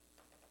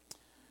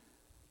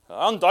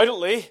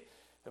Undoubtedly,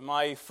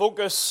 my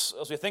focus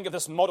as we think of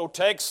this motto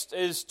text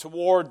is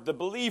toward the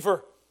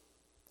believer.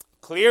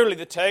 Clearly,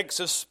 the text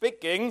is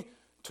speaking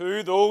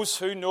to those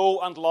who know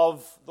and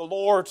love the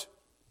Lord.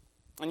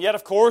 And yet,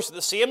 of course, at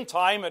the same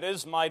time, it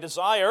is my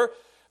desire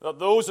that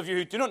those of you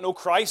who do not know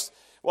Christ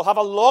will have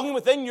a longing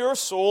within your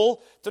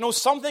soul to know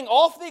something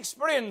of the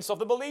experience of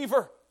the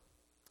believer.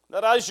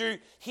 That as you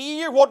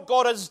hear what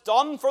God has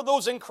done for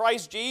those in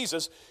Christ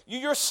Jesus, you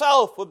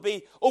yourself would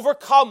be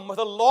overcome with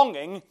a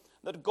longing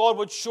that God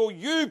would show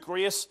you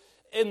grace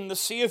in the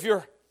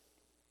Savior.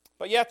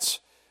 But yet,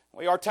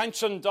 our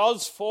attention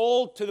does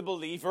fall to the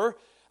believer,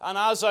 and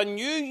as a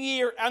new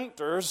year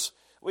enters,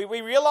 we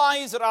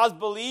realize that as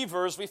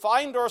believers, we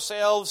find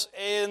ourselves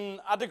in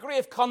a degree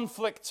of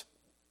conflict.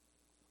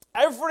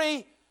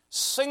 Every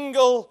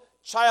single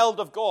child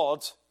of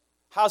God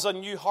has a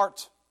new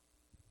heart,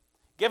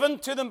 given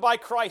to them by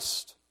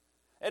Christ.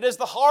 It is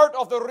the heart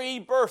of the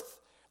rebirth,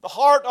 the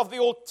heart of the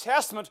Old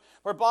Testament,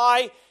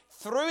 whereby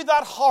through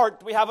that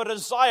heart we have a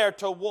desire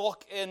to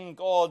walk in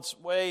God's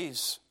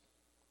ways.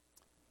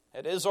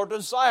 It is our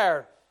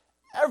desire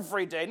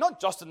every day, not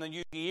just in the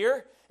new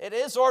year. It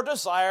is our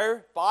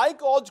desire, by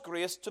God's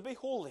grace, to be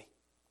holy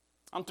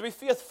and to be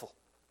faithful.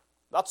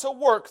 That's a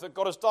work that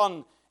God has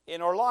done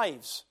in our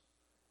lives.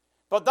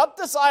 But that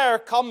desire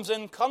comes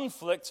in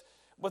conflict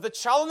with the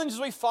challenges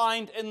we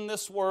find in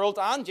this world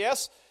and,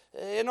 yes,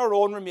 in our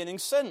own remaining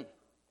sin.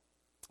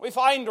 We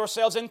find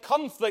ourselves in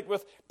conflict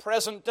with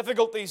present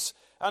difficulties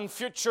and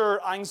future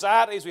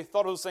anxieties. We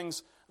thought of those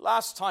things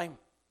last time.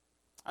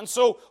 And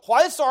so,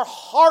 whilst our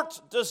heart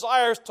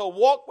desires to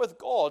walk with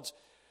God,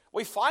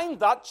 we find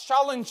that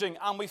challenging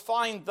and we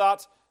find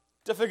that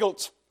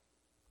difficult.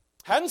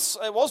 Hence,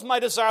 it was my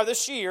desire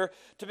this year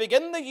to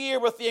begin the year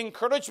with the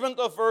encouragement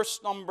of verse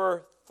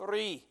number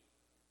 3.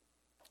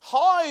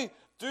 How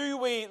do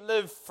we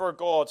live for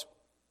God?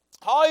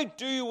 How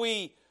do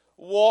we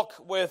walk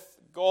with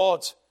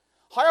God?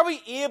 How are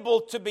we able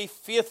to be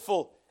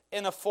faithful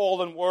in a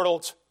fallen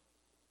world?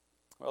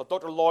 Well,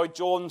 Dr. Lloyd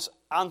Jones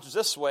answers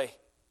this way.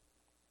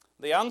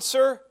 The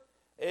answer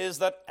is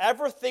that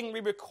everything we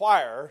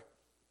require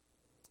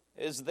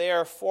is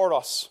there for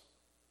us.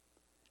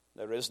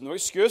 There is no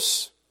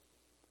excuse.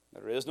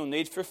 There is no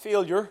need for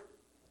failure.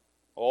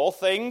 All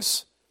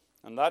things,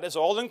 and that is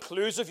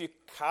all-inclusive, you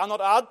cannot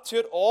add to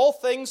it, all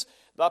things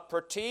that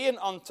pertain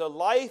unto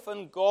life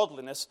and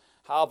godliness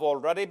have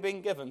already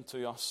been given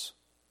to us.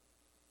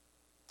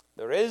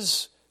 There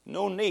is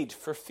no need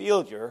for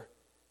failure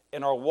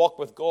in our walk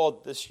with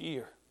God this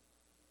year.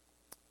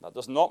 That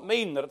does not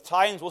mean that at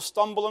times we'll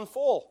stumble and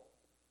fall.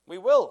 We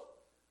will.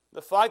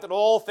 The fact that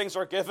all things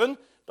are given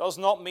does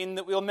not mean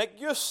that we'll make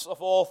use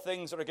of all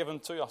things that are given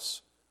to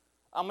us.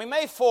 And we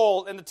may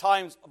fall in the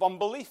times of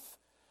unbelief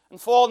and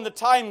fall in the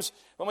times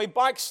when we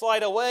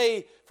backslide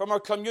away from our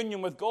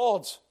communion with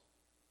God.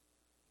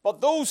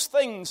 But those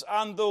things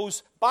and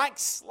those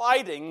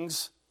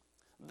backslidings,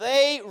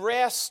 they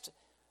rest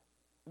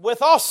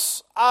with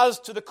us as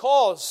to the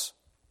cause.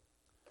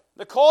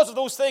 The cause of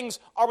those things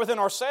are within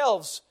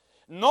ourselves,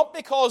 not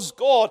because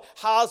God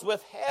has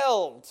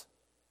withheld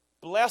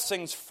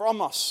blessings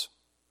from us.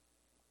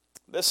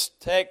 This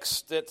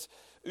text, it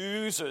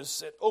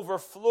oozes, it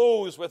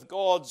overflows with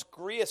God's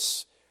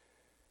grace.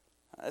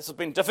 This has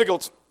been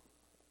difficult.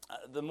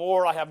 The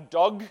more I have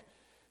dug,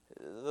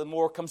 the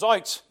more comes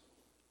out.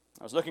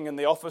 I was looking in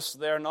the office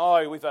there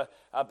now. We've a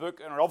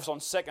book in our office on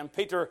 2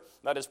 Peter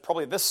that is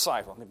probably this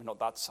size. Well, maybe not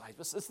that size,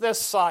 but it's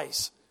this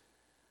size.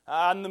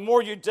 And the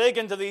more you dig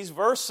into these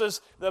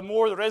verses, the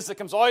more there is that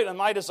comes out. And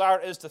my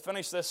desire is to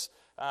finish this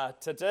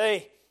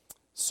today.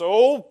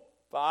 So,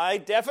 by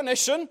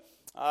definition,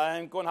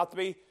 I'm going to have to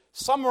be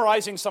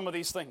summarizing some of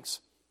these things.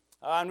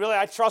 And really,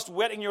 I trust,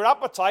 whetting your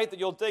appetite, that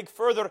you'll dig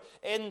further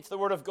into the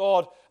Word of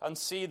God and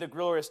see the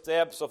glorious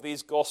depths of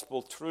these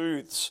gospel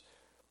truths.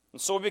 And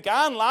so we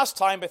began last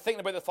time by thinking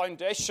about the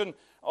foundation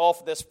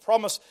of this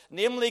promise,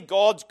 namely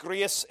God's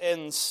grace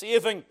in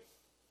saving.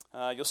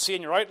 You'll see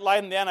in your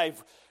outline then,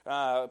 I've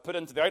put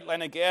into the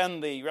outline again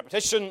the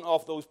repetition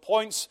of those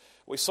points.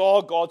 We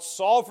saw God's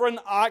sovereign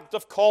act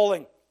of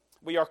calling.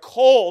 We are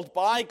called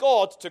by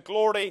God to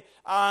glory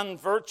and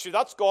virtue.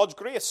 That's God's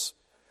grace.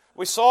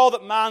 We saw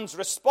that man's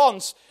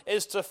response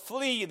is to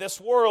flee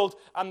this world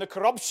and the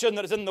corruption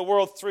that is in the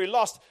world through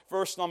lust,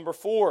 verse number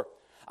 4.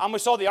 And we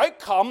saw the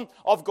outcome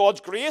of God's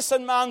grace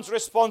and man's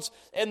response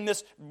in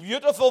this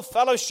beautiful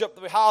fellowship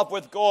that we have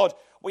with God.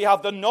 We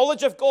have the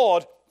knowledge of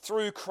God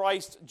through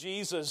Christ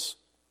Jesus.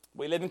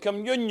 We live in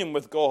communion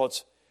with God.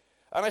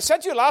 And I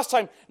said to you last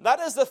time, that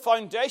is the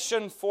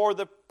foundation for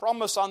the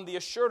promise and the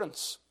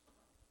assurance.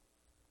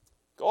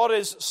 God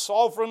is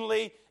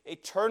sovereignly,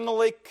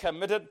 eternally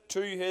committed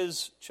to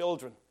His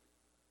children.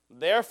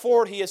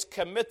 Therefore, He is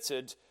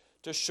committed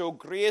to show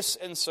grace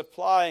in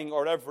supplying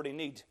our every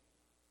need.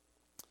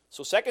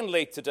 So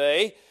secondly,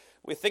 today,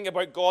 we think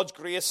about God's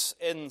grace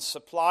in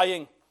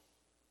supplying.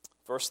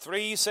 Verse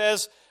 3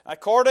 says,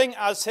 according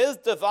as His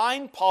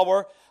divine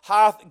power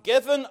hath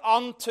given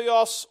unto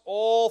us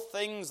all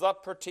things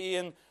that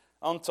pertain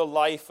unto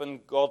life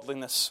and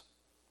godliness.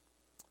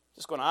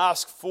 Just going to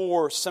ask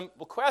 4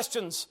 simple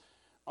questions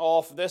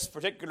of this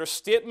particular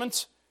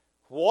statement.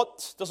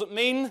 What does it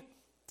mean?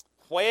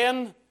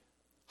 When?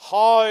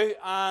 How?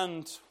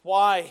 And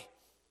why?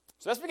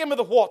 So let's begin with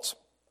the what.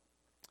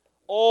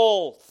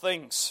 All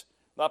things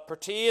that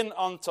pertain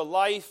unto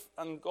life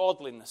and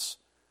godliness.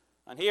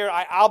 And here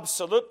I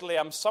absolutely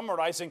am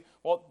summarizing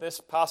what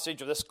this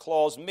passage or this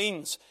clause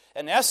means.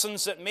 In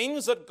essence, it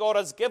means that God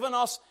has given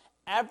us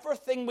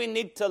everything we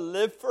need to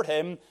live for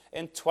Him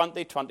in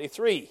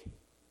 2023.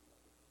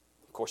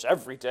 Of course,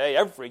 every day,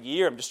 every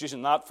year, I'm just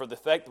using that for the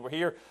fact that we're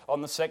here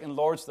on the second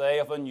Lord's Day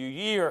of a new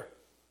year.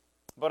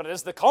 But it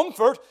is the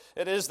comfort,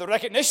 it is the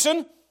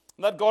recognition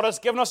that God has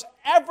given us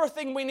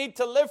everything we need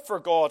to live for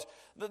God.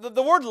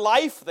 The word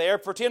life there,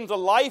 pertaining to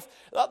life,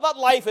 that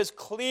life is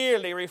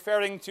clearly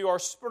referring to our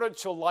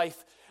spiritual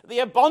life. The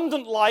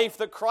abundant life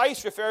that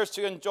Christ refers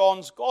to in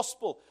John's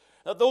Gospel.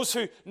 That those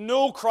who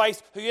know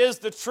Christ, who is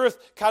the truth,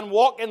 can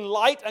walk in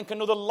light and can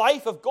know the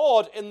life of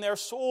God in their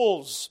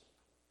souls.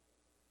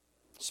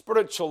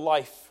 Spiritual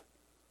life.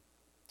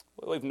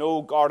 Well, we've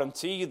no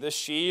guarantee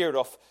this year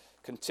of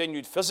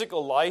continued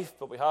physical life,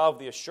 but we have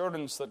the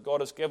assurance that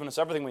God has given us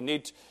everything we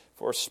need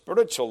for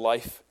spiritual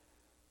life.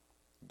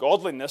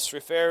 Godliness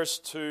refers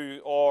to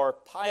our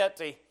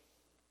piety,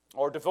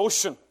 our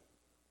devotion.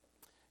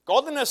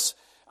 Godliness,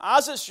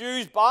 as it's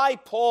used by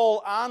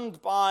Paul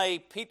and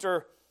by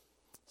Peter,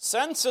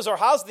 senses or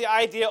has the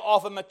idea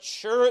of a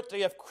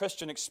maturity of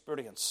Christian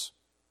experience.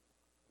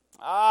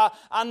 A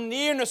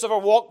nearness of our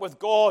walk with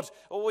God.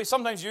 We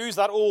sometimes use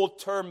that old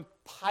term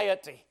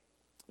piety.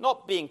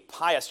 Not being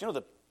pious. You know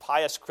the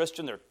pious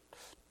Christian, they're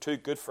too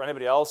good for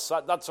anybody else.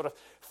 That sort of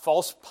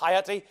false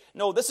piety.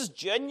 No, this is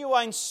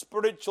genuine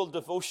spiritual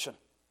devotion.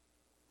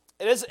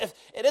 It is,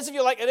 if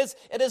you like,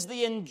 it is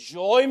the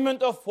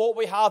enjoyment of what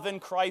we have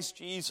in Christ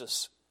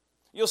Jesus.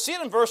 You'll see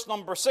it in verse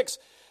number 6.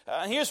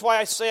 And here's why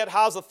I say it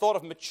has the thought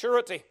of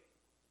maturity.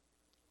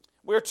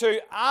 We're to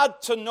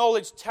add to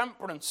knowledge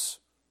temperance,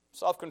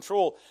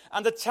 self-control,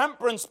 and to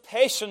temperance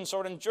patience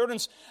or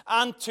endurance,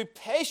 and to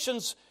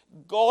patience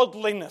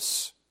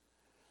godliness.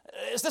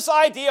 It's this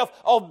idea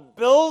of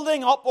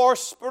building up our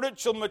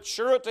spiritual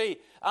maturity,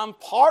 and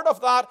part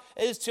of that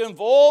is to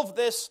involve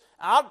this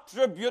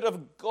attribute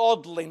of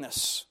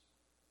godliness.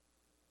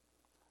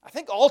 I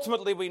think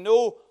ultimately we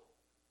know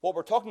what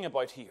we're talking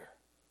about here.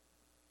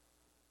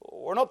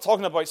 We're not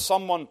talking about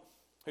someone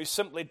who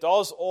simply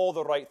does all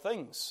the right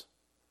things,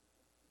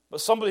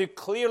 but somebody who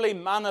clearly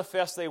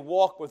manifests they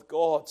walk with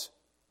God.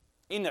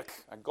 Enoch,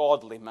 a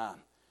godly man.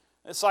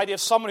 This idea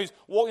of someone who's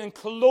walking in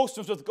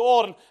closeness with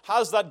God and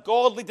has that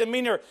godly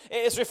demeanor.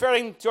 It's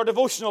referring to our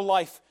devotional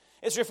life.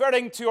 It's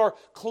referring to our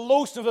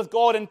closeness with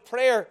God in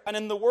prayer and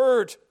in the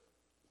Word.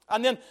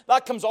 And then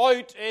that comes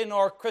out in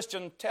our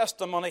Christian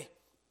testimony.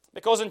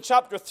 Because in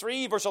chapter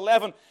 3, verse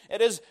 11, it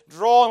is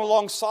drawn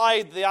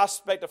alongside the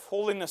aspect of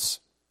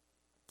holiness.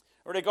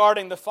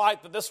 Regarding the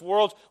fact that this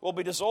world will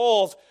be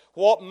dissolved,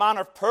 what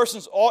manner of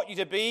persons ought you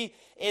to be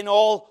in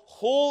all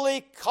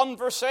holy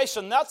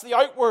conversation? That's the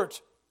outward.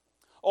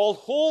 All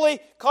holy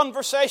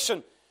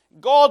conversation,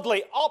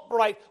 godly,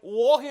 upright,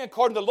 walking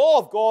according to the law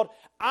of God,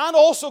 and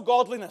also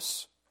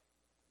godliness.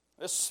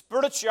 This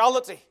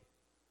spirituality.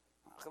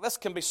 This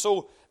can be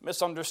so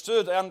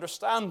misunderstood, I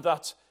understand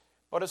that.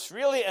 But it's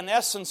really, in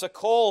essence, a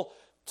call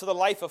to the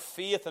life of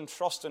faith and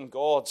trust in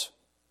God.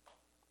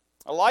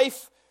 A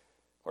life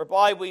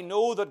whereby we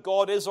know that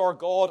God is our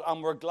God,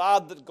 and we're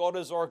glad that God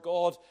is our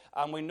God,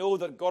 and we know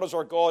that God is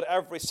our God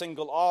every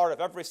single hour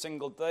of every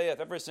single day, of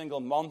every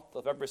single month,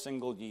 of every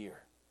single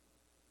year.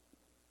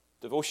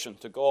 Devotion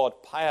to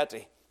God,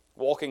 piety,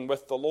 walking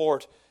with the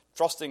Lord,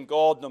 trusting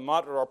God no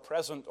matter our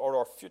present or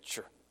our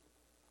future.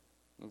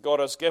 And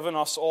God has given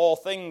us all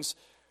things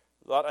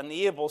that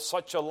enable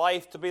such a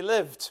life to be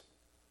lived.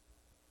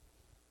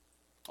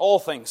 All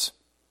things.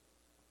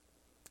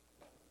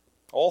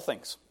 All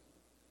things.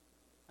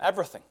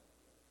 Everything.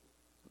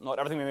 Not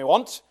everything we may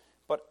want,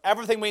 but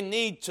everything we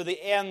need to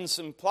the ends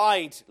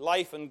implied,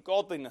 life and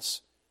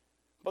godliness.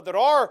 But there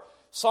are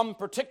some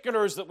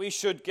particulars that we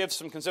should give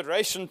some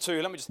consideration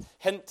to. Let me just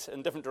hint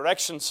in different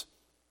directions.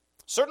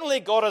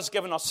 Certainly God has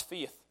given us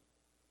faith.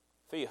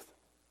 Faith.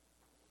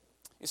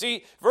 You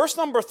see, verse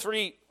number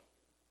 3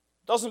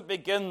 doesn't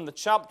begin the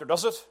chapter,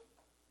 does it?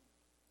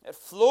 It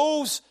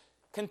flows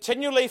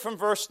continually from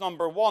verse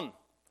number 1.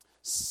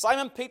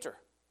 Simon Peter,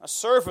 a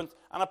servant,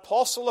 an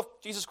apostle of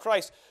Jesus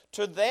Christ,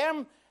 to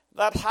them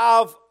that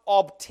have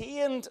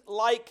obtained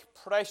like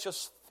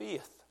precious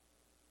faith.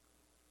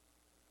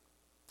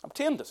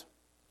 Obtained it.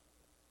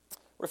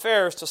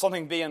 Refers to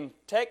something being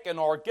taken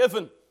or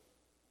given.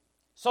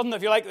 Something,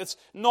 if you like, that's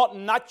not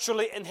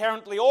naturally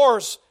inherently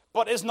ours,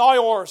 but is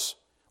now ours.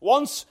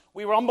 Once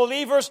we were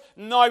unbelievers,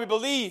 now we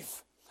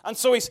believe. And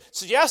so he's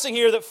suggesting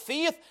here that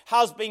faith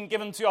has been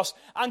given to us,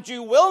 and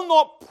you will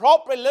not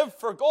properly live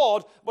for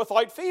God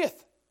without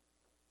faith.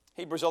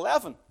 Hebrews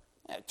 11.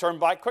 Turn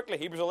back quickly.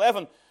 Hebrews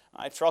 11.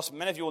 I trust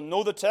many of you will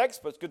know the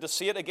text, but it's good to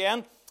see it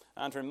again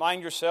and to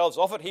remind yourselves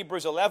of it.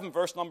 Hebrews 11,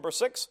 verse number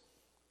 6.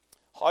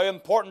 How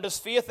important this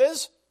faith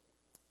is?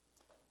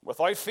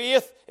 Without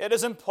faith, it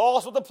is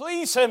impossible to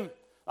please him.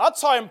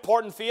 That's how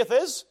important faith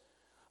is.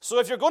 So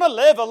if you're going to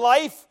live a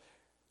life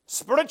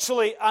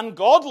spiritually and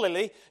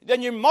godlily,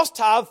 then you must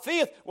have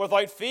faith.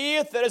 Without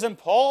faith, it is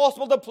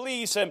impossible to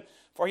please him.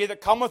 For he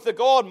that cometh to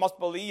God must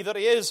believe that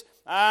he is,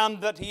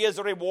 and that he is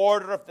a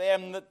rewarder of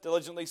them that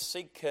diligently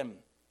seek him.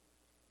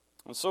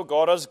 And so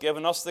God has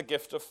given us the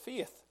gift of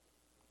faith.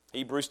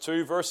 Hebrews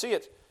 2 verse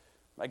 8.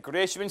 By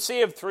grace you've been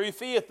saved through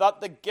faith,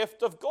 that the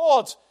gift of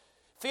God.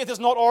 Faith is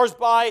not ours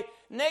by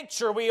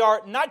nature. We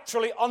are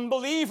naturally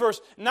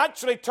unbelievers,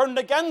 naturally turned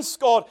against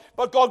God.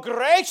 But God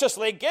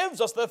graciously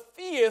gives us the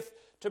faith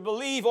to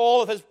believe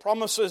all of his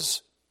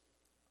promises.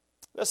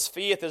 This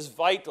faith is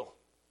vital.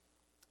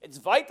 It's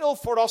vital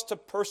for us to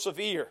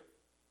persevere.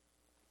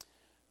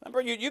 Remember,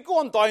 you go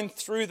on down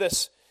through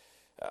this.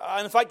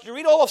 In fact, you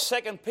read all of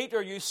 2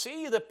 Peter, you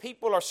see that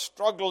people are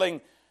struggling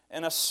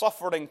in a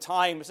suffering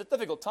time. It's a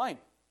difficult time.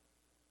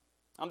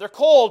 And they're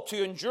called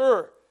to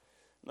endure.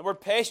 The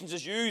word patience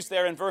is used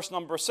there in verse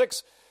number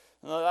 6.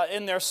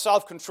 In their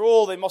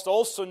self-control, they must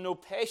also know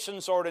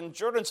patience or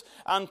endurance,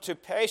 and to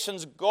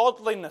patience,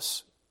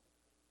 godliness.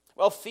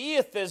 Well,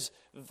 faith is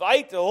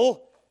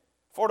vital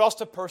for us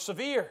to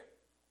persevere.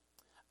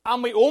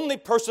 And we only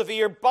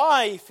persevere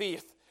by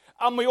faith.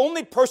 And we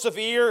only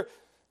persevere,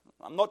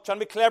 I'm not trying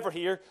to be clever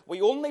here,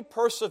 we only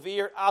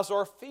persevere as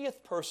our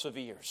faith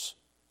perseveres.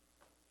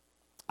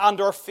 And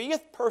our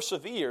faith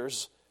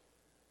perseveres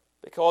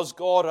because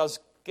God has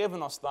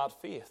given us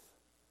that faith.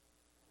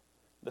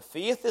 The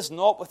faith is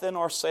not within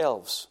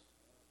ourselves.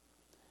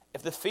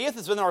 If the faith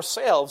is within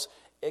ourselves,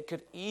 it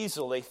could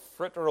easily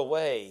fritter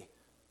away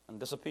and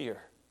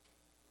disappear.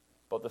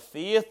 But the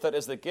faith that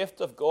is the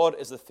gift of God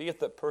is the faith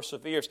that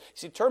perseveres.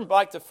 See, turn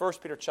back to 1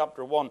 Peter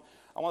chapter 1.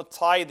 I want to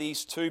tie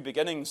these two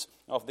beginnings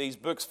of these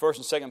books, 1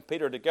 and 2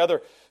 Peter,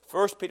 together.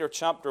 1 Peter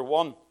chapter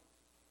 1.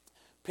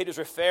 Peter's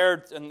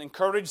referred and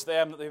encouraged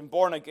them that they've been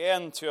born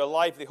again to a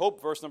lively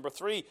hope, verse number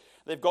 3.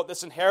 They've got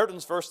this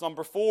inheritance, verse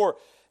number 4.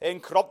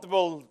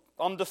 Incorruptible,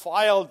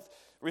 undefiled,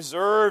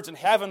 reserved in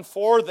heaven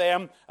for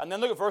them. And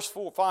then look at verse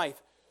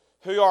 5.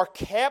 Who are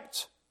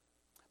kept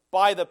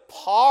by the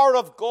power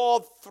of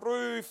God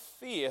through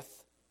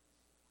faith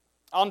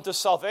unto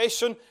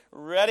salvation,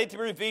 ready to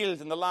be revealed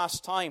in the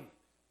last time.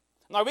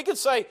 Now we could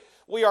say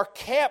we are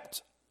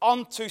kept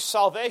unto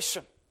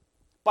salvation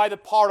by the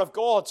power of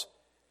God.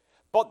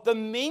 But the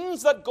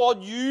means that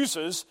God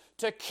uses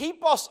to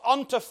keep us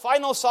unto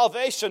final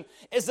salvation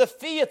is the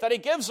faith that he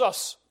gives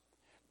us.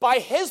 By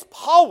his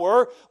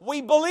power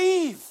we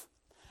believe.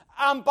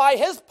 And by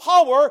his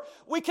power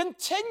we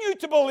continue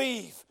to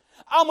believe.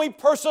 And we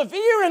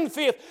persevere in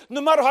faith.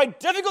 No matter how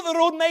difficult the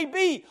road may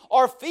be,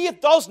 our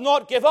faith does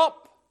not give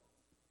up.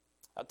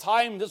 At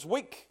times it's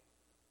weak,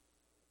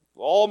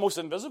 almost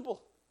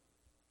invisible.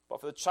 But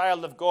for the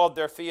child of God,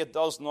 their faith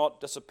does not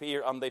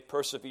disappear, and they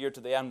persevere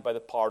to the end by the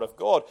power of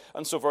God.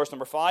 And so verse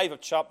number 5 of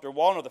chapter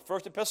 1 of the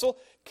first epistle,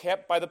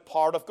 kept by the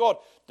power of God.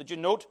 Did you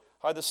note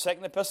how the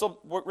second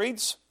epistle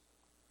reads?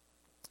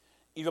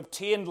 You've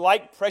obtained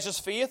like precious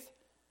faith,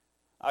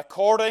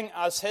 according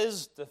as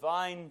his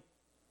divine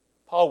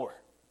power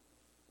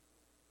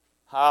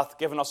hath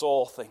given us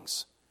all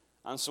things.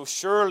 And so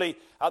surely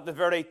at the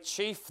very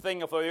chief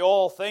thing of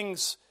all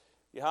things,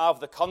 you have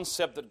the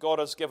concept that God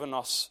has given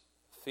us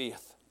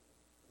faith.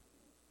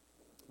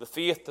 The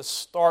faith to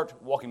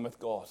start walking with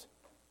God.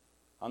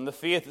 And the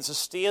faith that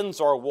sustains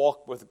our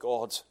walk with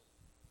God.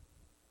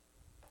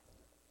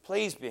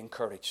 Please be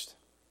encouraged.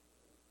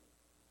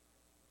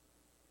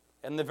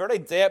 In the very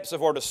depths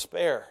of our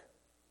despair,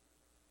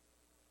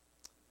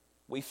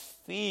 we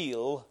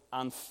feel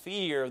and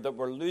fear that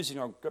we're losing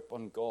our grip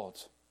on God.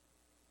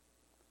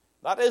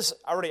 That is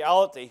a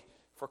reality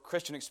for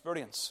Christian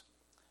experience.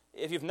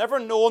 If you've never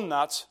known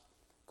that,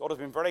 God has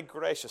been very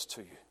gracious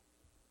to you.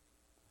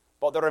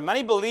 But there are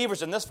many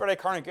believers in this very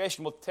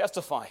congregation who will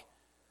testify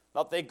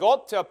that they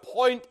got to a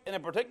point in a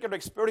particular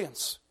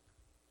experience,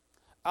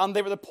 and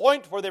they were at the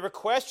point where they were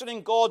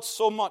questioning God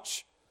so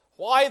much.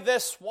 Why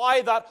this?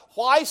 Why that?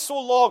 Why so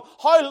long?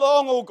 How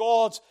long, O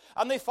God?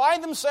 And they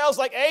find themselves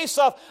like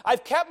Asaph.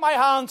 I've kept my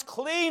hands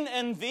clean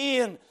in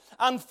vain.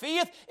 And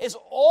faith is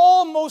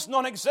almost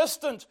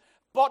non-existent.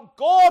 But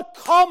God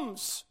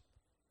comes.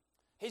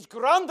 He's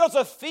granted us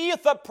a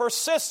faith that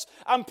persists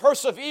and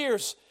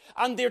perseveres.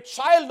 And dear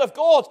child of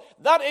God,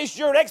 that is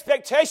your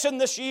expectation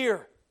this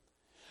year.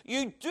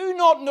 You do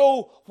not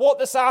know what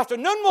this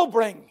afternoon will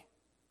bring.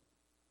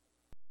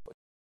 But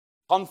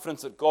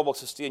confidence that God will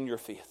sustain your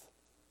faith.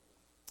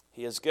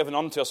 He has given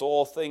unto us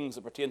all things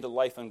that pertain to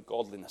life and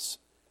godliness.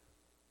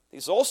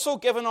 He's also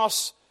given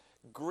us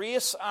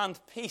grace and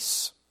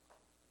peace.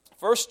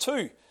 Verse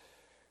 2,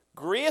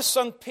 grace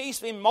and peace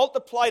be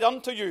multiplied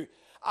unto you,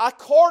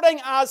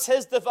 according as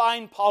his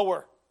divine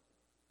power.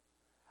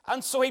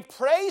 And so he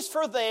prays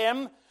for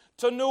them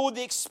to know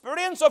the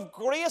experience of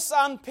grace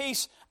and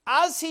peace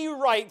as he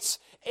writes,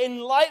 in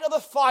light of the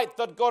fact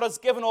that God has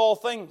given all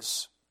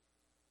things.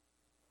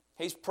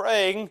 He's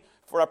praying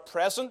for a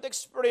present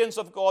experience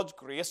of God's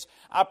grace,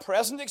 a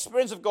present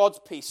experience of God's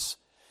peace,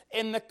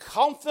 in the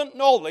confident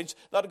knowledge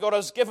that God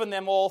has given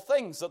them all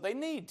things that they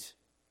need.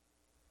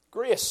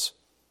 Grace.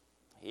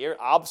 Here,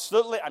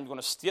 absolutely, I'm going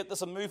to state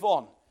this and move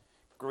on.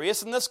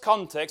 Grace in this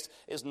context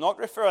is not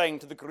referring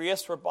to the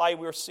grace whereby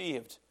we're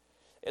saved.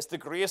 It's the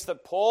grace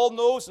that Paul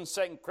knows in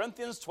 2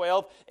 Corinthians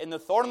 12, in the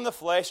thorn in the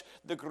flesh,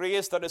 the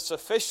grace that is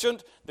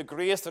sufficient, the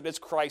grace that is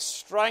Christ's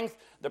strength.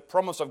 The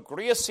promise of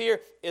grace here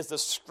is the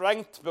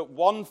strength to put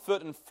one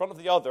foot in front of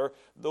the other,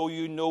 though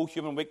you know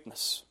human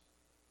weakness.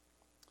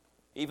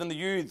 Even the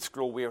youths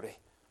grow weary,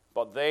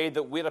 but they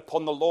that wait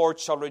upon the Lord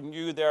shall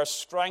renew their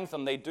strength,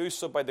 and they do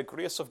so by the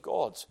grace of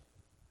God.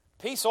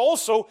 Peace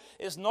also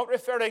is not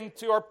referring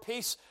to our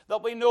peace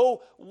that we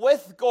know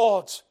with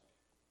God.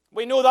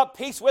 We know that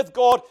peace with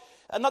God,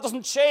 and that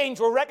doesn't change.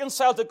 We're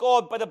reconciled to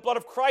God by the blood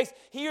of Christ.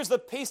 Here's the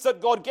peace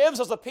that God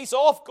gives us, the peace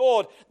of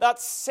God, that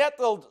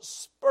settled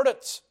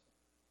spirit.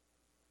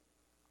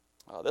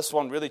 This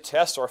one really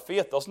tests our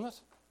faith, doesn't it?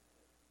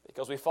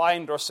 Because we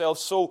find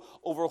ourselves so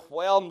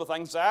overwhelmed with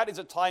anxieties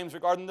at times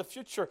regarding the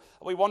future.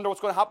 And we wonder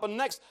what's going to happen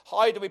next.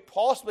 How do we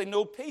possibly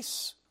know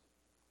peace?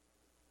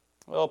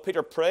 Well,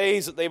 Peter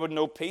prays that they would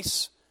know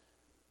peace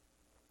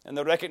in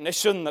the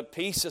recognition that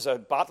peace is a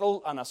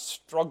battle and a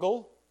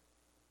struggle.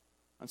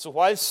 And so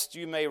whilst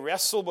you may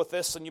wrestle with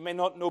this and you may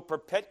not know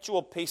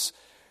perpetual peace,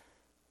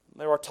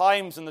 there are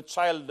times in the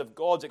child of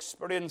God's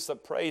experience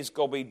that, praise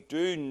God, we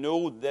do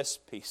know this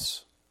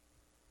peace.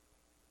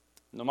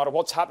 No matter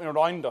what's happening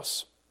around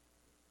us.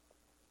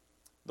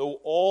 Though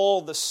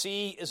all the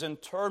sea is in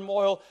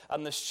turmoil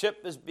and the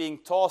ship is being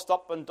tossed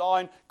up and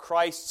down,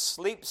 Christ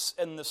sleeps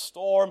in the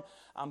storm,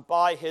 and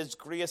by His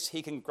grace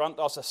He can grant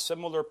us a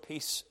similar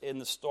peace in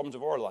the storms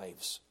of our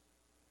lives.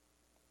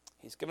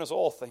 He's given us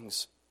all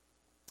things.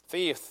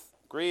 Faith,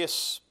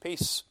 grace,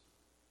 peace.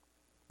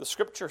 The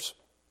Scriptures.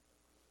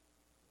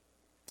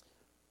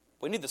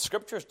 We need the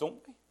Scriptures, don't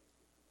we?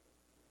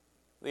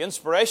 The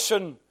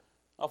inspiration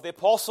of the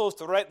apostles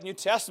to write the New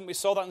Testament, we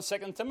saw that in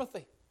 2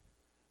 Timothy.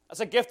 It's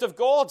a gift of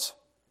God.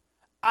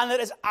 And it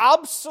is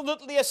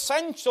absolutely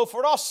essential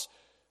for us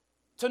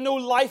to know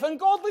life and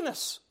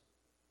godliness.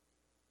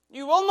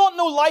 You will not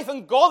know life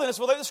and godliness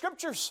without the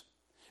Scriptures.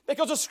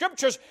 Because the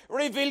Scriptures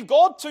reveal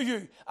God to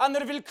you and they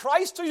reveal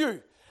Christ to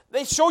you.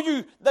 They show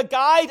you the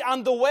guide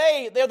and the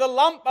way. They're the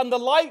lamp and the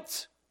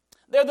light.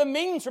 They're the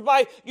means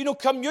whereby you know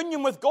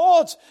communion with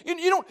God.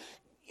 You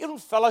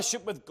don't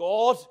fellowship with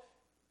God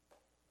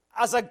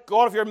as a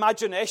God of your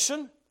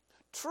imagination.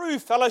 True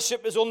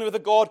fellowship is only with a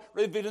God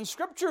revealed in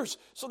Scriptures.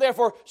 So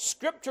therefore,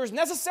 Scripture is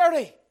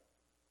necessary.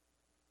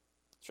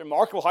 It's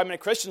remarkable how many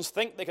Christians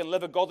think they can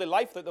live a godly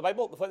life without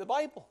the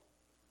Bible.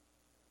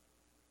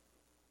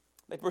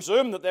 They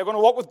presume that they're going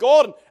to walk with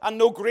God and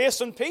know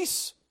grace and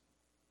peace.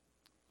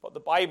 But the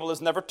Bible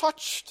is never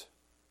touched.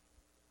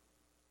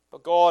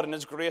 But God in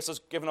His grace has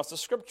given us the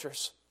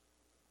Scriptures.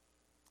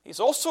 He's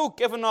also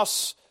given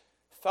us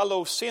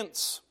fellow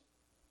saints.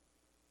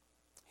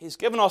 He's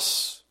given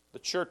us the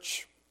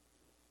church,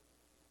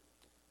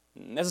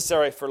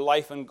 necessary for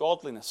life and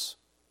godliness.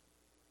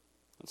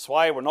 That's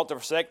why we're not to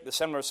forsake the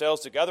assembling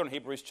ourselves together in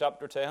Hebrews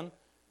chapter 10.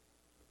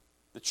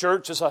 The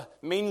church is a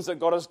means that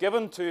God has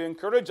given to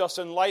encourage us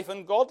in life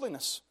and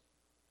godliness.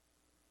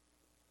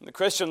 And the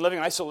Christian living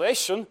in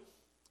isolation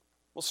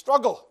will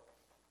struggle.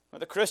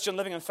 But the Christian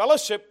living in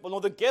fellowship will know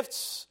the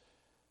gifts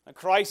that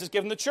Christ has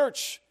given the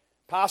church.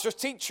 Pastors,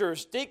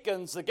 teachers,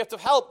 deacons, the gift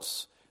of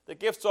helps, the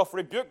gifts of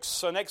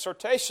rebukes and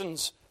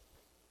exhortations.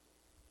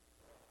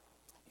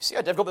 You see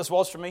how difficult this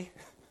was for me?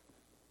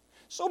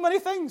 So many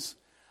things.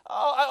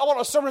 I want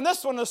a sermon in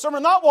this one and a sermon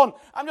in that one.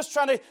 I'm just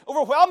trying to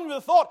overwhelm you with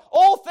the thought,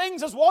 all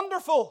things is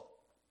wonderful.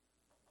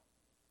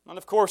 And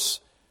of course,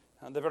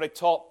 at the very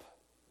top,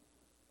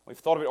 we've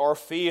thought about our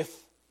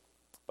faith,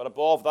 but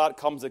above that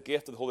comes the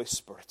gift of the Holy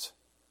Spirit.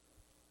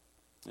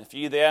 And if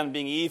you then,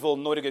 being evil,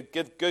 know to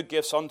give good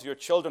gifts unto your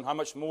children, how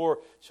much more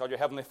shall your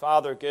heavenly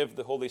Father give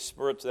the Holy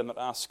Spirit to them that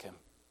ask Him?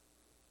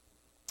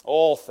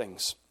 All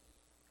things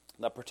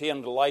that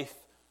pertain to life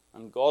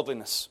and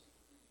godliness.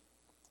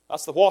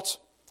 That's the what.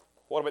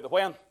 What about the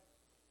when?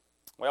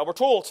 Well, we're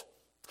told,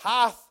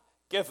 hath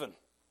given.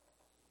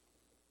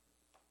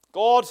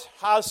 God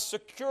has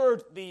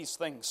secured these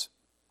things.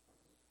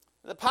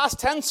 The past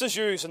tense is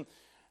used, and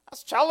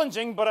that's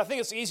challenging, but I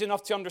think it's easy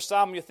enough to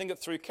understand when you think it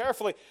through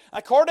carefully.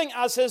 According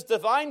as His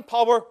divine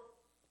power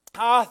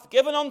hath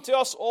given unto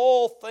us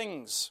all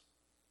things.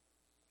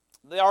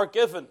 They are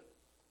given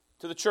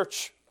to the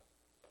church.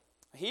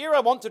 Here I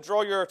want to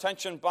draw your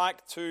attention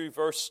back to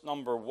verse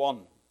number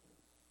 1.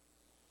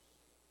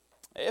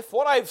 If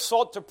what I've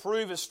sought to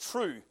prove is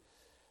true,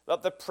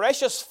 that the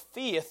precious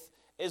faith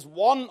is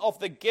one of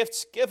the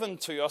gifts given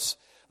to us,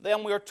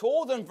 then we are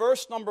told in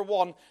verse number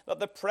 1 that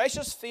the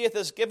precious faith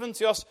is given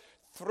to us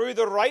through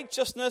the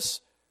righteousness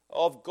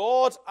of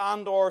God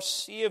and our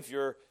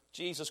Savior,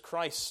 Jesus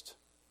Christ.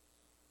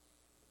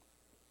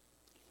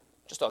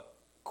 Just a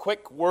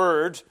quick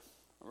word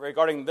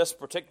regarding this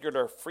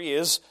particular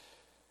phrase,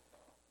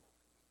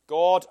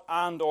 God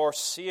and our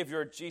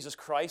Savior, Jesus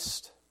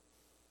Christ.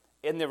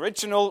 In the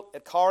original,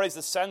 it carries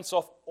the sense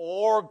of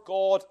our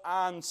God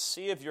and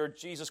Savior,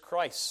 Jesus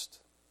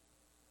Christ.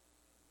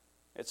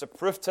 It's a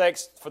proof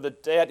text for the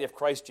deity of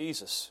Christ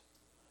Jesus.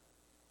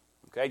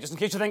 Okay, just in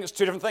case you think it's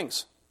two different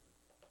things.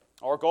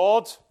 Our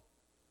God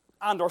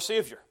and our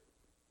Savior.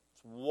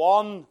 It's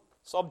one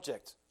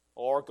subject.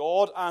 Our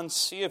God and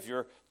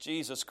Savior,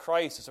 Jesus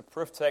Christ. It's a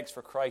proof text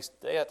for Christ's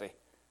deity.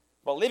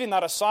 But leaving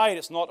that aside,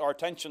 it's not our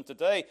attention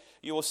today.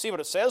 You will see what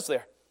it says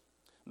there.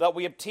 That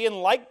we obtain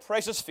like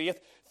precious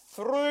faith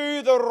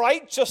through the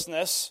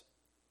righteousness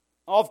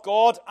of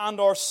God and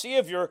our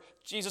Savior,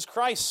 Jesus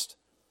Christ.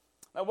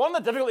 Now, one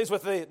of the difficulties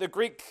with the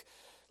Greek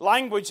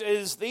language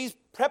is these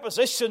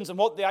prepositions and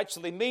what they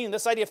actually mean.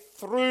 This idea of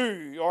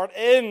through, or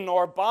in,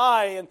 or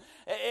by, and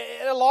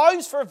it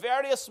allows for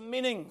various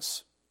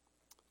meanings.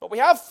 But we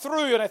have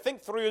through, and I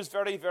think through is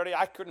very, very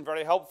accurate and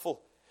very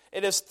helpful.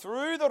 It is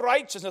through the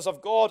righteousness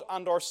of God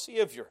and our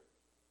Savior.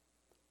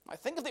 I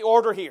think of the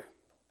order here.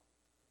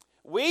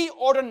 We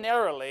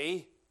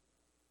ordinarily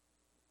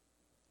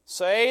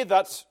say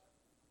that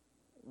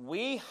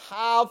we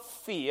have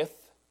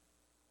faith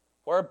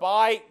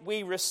whereby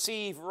we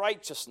receive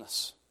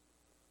righteousness.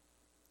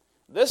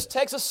 This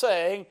text is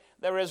saying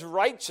there is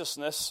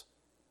righteousness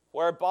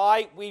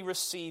whereby we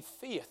receive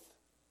faith.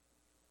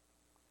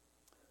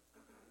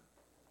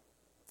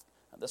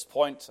 At this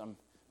point, I'm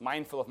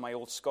mindful of my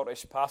old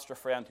Scottish pastor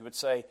friend who would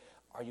say,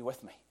 "Are you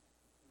with me?"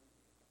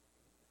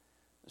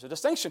 There's a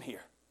distinction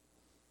here.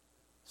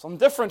 Something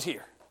different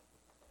here.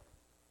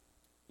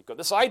 You've got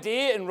this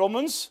idea in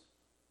Romans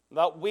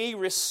that we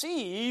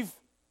receive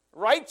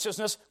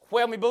righteousness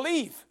when we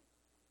believe.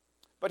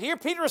 But here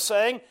Peter is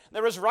saying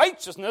there is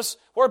righteousness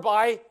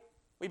whereby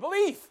we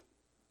believe.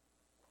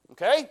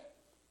 Okay?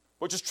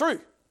 Which is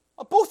true.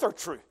 Well, both are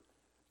true.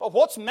 But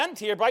what's meant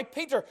here by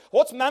Peter?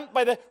 What's meant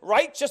by the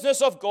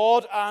righteousness of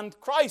God and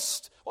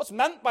Christ? What's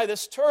meant by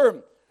this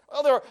term?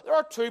 Well, there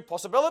are two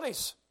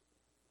possibilities.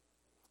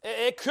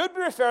 It could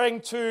be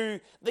referring to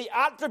the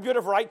attribute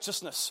of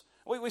righteousness.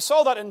 We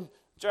saw that in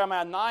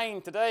Jeremiah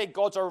 9 today.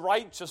 God's a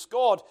righteous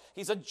God.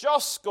 He's a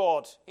just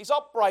God. He's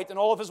upright in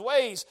all of his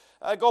ways.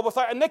 God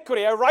without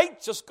iniquity, a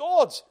righteous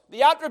God.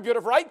 The attribute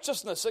of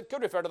righteousness. It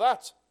could refer to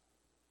that.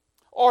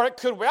 Or it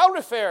could well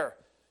refer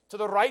to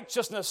the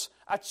righteousness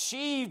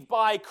achieved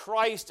by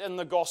Christ in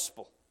the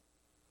gospel.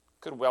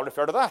 Could well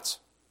refer to that.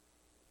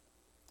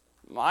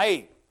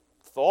 My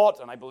thought,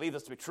 and I believe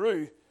this to be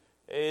true,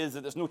 is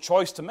that there's no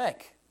choice to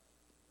make.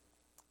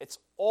 It's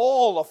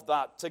all of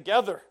that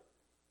together.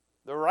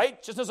 The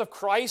righteousness of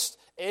Christ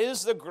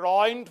is the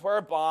ground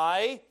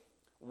whereby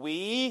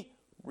we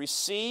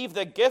receive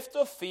the gift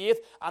of faith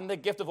and the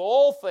gift of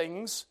all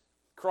things.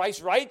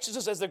 Christ's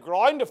righteousness is the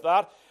ground of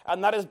that,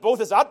 and that is both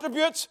his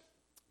attributes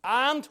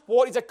and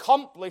what he's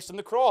accomplished in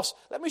the cross.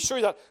 Let me show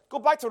you that. Go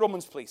back to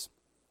Romans, please.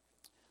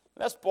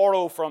 Let's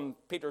borrow from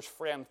Peter's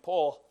friend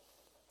Paul.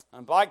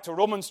 And back to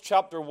Romans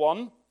chapter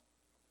 1.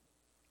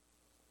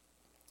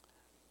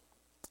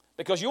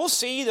 Because you'll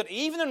see that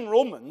even in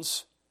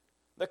Romans,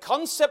 the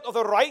concept of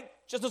the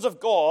righteousness of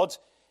God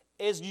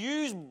is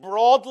used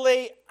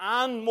broadly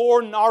and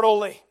more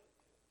narrowly.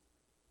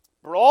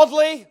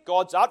 Broadly,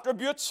 God's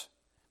attributes.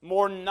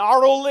 More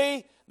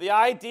narrowly, the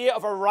idea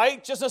of a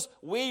righteousness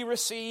we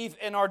receive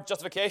in our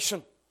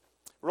justification.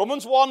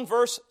 Romans 1,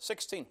 verse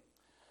 16.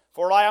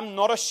 For I am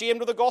not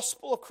ashamed of the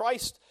gospel of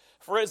Christ,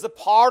 for it is the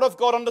power of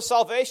God unto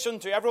salvation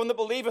to everyone that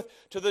believeth,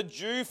 to the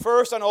Jew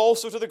first and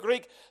also to the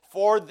Greek.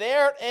 For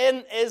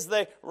therein is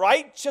the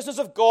righteousness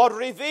of God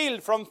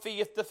revealed from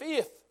faith to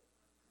faith.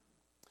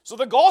 So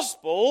the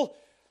gospel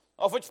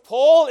of which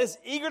Paul is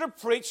eager to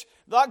preach,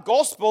 that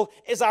gospel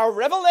is our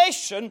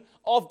revelation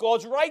of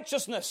God's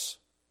righteousness.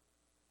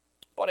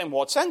 But in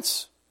what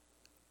sense?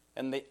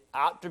 In the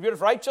attribute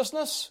of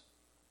righteousness?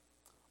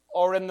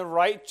 Or in the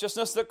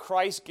righteousness that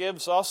Christ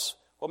gives us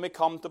when we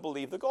come to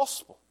believe the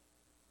gospel?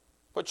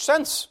 Which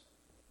sense?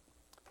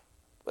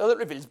 Well, it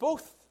reveals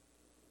both.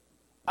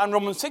 And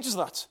Romans teaches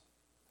that.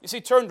 You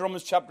see, turn to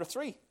Romans chapter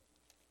 3.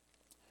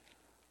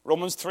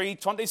 Romans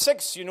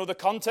 3:26, you know the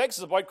context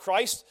is about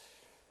Christ.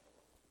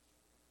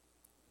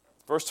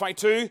 Verse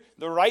 22,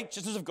 the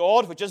righteousness of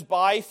God, which is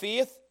by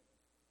faith,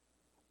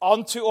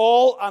 unto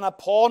all and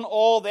upon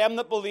all them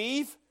that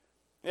believe.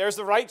 There's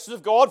the righteousness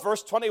of God,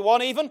 verse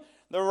 21 even.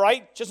 The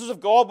righteousness of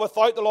God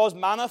without the law is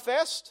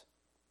manifest.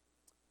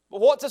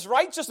 But what's this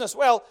righteousness?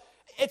 Well,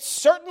 it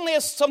certainly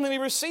is something we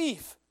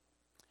receive.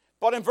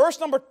 But in verse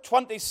number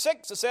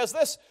 26, it says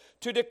this,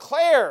 to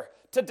declare,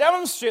 to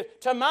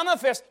demonstrate, to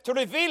manifest, to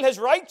reveal his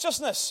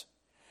righteousness,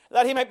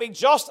 that he might be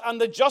just and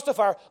the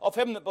justifier of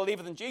him that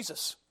believeth in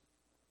Jesus.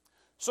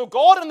 So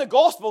God in the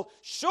gospel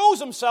shows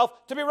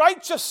himself to be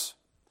righteous,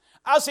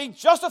 as he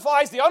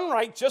justifies the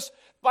unrighteous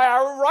by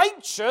a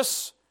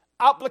righteous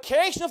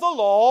application of the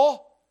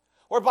law,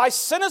 whereby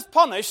sin is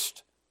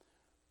punished,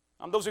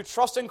 and those who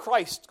trust in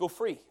Christ go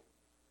free.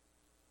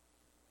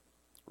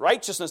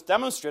 Righteousness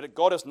demonstrated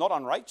God is not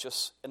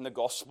unrighteous in the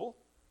gospel,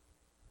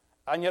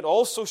 and yet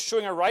also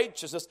showing a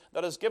righteousness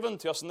that is given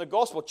to us in the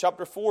gospel.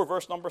 Chapter 4,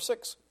 verse number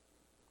 6.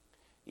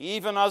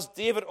 even as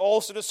David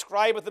also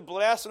describeth the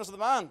blessedness of the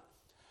man,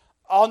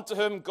 unto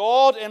whom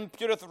God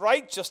imputeth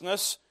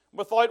righteousness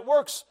without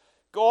works.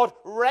 God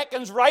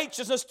reckons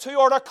righteousness to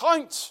our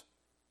account.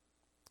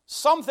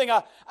 Something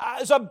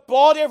is a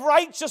body of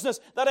righteousness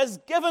that is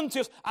given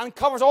to us and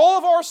covers all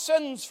of our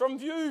sins from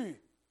view.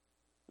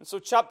 And so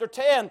chapter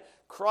 10,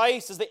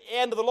 Christ is the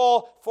end of the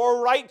law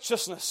for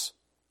righteousness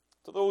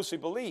to those who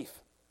believe.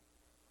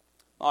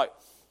 Now,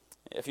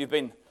 if you've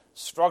been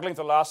struggling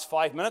for the last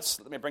 5 minutes,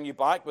 let me bring you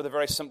back with a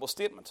very simple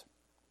statement.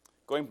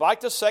 Going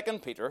back to 2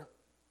 Peter,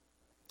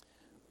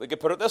 we could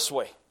put it this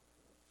way.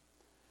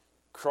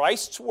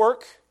 Christ's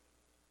work,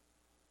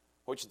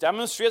 which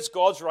demonstrates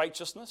God's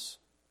righteousness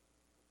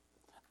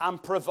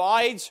and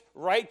provides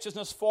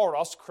righteousness for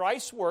us,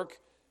 Christ's work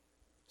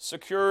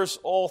secures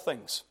all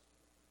things.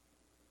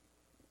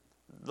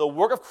 The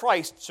work of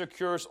Christ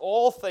secures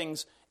all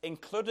things,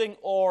 including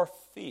our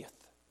faith.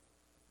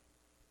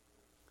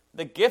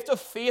 The gift of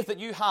faith that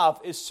you have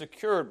is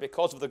secured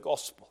because of the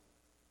gospel.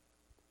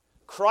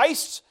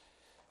 Christ's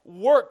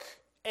work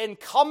in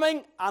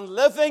coming and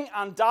living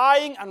and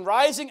dying and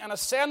rising and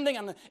ascending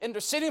and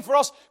interceding for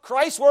us,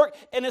 Christ's work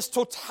in its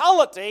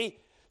totality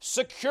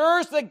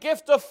secures the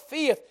gift of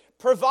faith,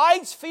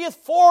 provides faith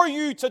for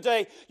you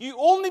today. You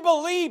only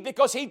believe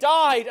because He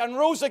died and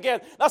rose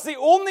again. That's the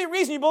only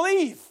reason you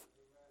believe.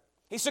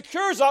 He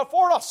secures that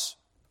for us.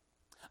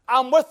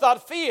 And with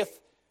that faith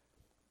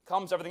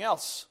comes everything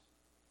else.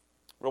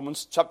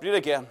 Romans chapter 8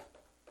 again.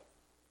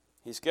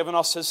 He's given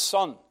us His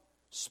Son,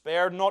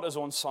 spared not His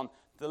own Son,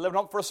 delivered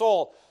up for us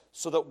all,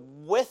 so that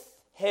with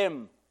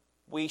Him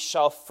we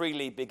shall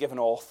freely be given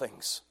all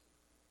things.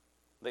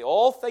 The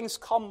all things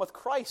come with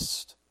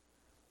Christ.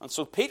 And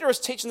so Peter is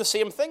teaching the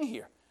same thing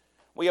here.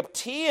 We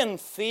obtain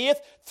faith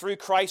through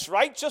Christ's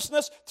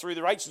righteousness, through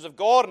the righteousness of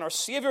God and our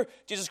Savior,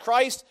 Jesus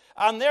Christ,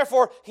 and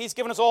therefore He's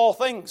given us all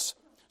things.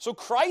 So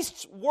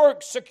Christ's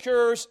work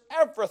secures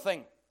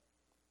everything.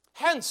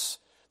 Hence,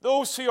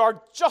 those who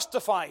are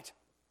justified,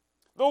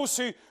 those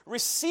who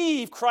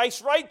receive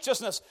Christ's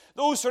righteousness,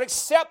 those who are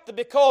accepted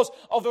because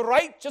of the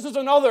righteousness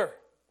of another,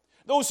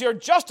 those who are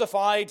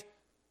justified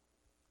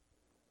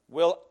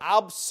will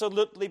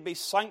absolutely be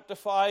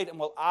sanctified and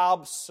will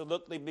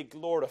absolutely be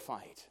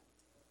glorified.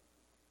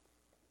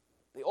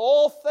 The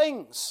all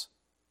things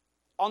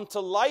unto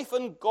life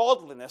and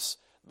godliness,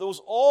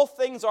 those all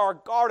things are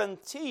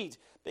guaranteed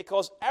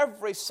because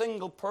every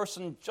single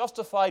person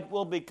justified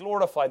will be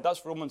glorified.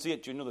 That's Romans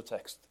 8. You know the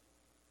text.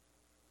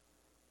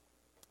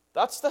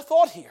 That's the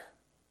thought here.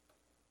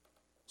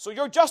 So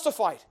you're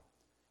justified.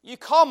 You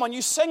come and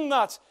you sing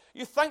that.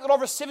 You thank the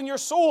Lord for saving your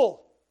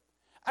soul.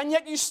 And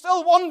yet you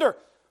still wonder,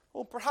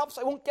 well, perhaps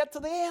I won't get to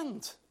the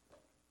end.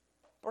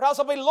 Perhaps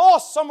I'll be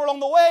lost somewhere along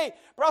the way.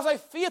 Perhaps my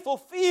faith will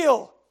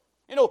fail.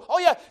 You know, oh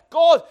yeah,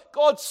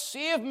 God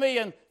saved me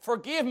and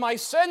forgave my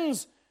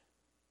sins.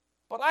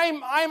 But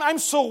I'm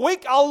so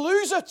weak, I'll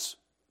lose it.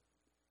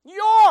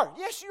 You are.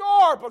 Yes, you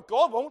are. But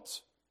God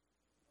won't.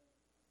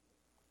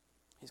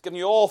 He's given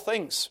you all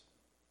things.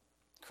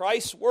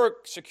 Christ's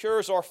work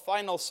secures our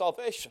final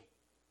salvation.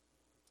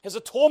 His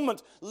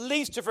atonement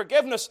leads to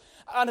forgiveness,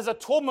 and His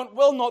atonement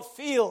will not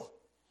fail.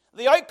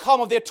 The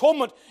outcome of the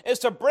atonement is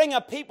to bring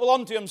a people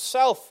unto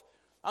Himself.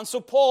 And so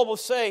Paul will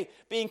say,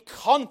 being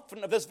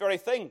confident of this very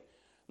thing,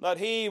 that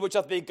He which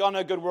hath begun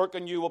a good work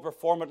in you will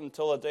perform it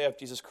until the day of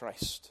Jesus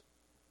Christ.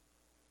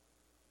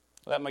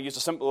 Let me use a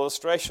simple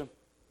illustration.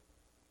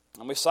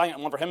 And we sang it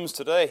in one of our hymns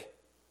today.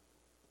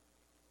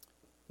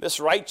 This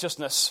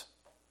righteousness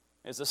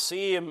is the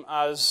same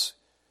as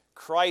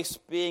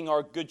Christ being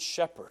our good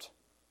shepherd.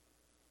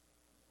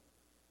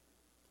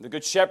 The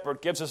good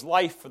shepherd gives his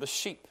life for the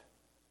sheep.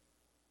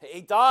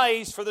 He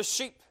dies for the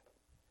sheep.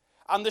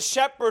 And the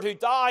shepherd who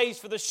dies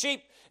for the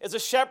sheep is a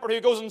shepherd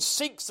who goes and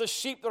seeks the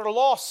sheep that are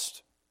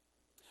lost.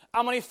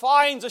 And when he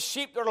finds the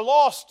sheep that are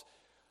lost,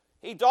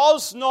 he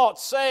does not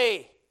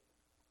say,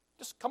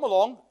 just come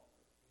along.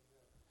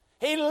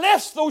 He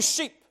lifts those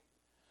sheep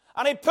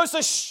and he puts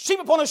the sheep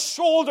upon his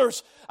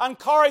shoulders and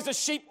carries the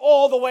sheep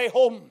all the way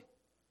home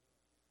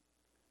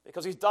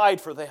because he's died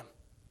for them.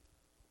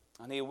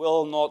 And he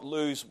will not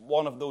lose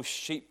one of those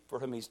sheep for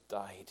whom he's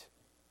died.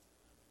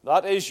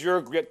 That is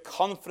your great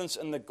confidence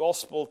in the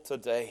gospel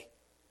today.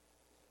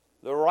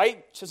 The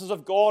righteousness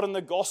of God in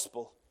the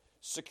gospel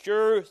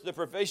secures the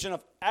provision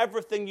of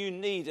everything you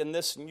need in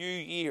this new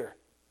year.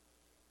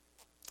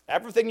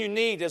 Everything you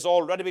need has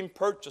already been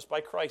purchased by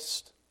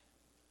Christ.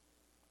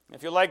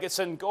 If you like, it's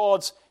in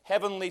God's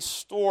heavenly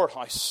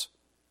storehouse,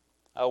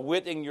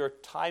 awaiting your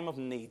time of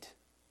need.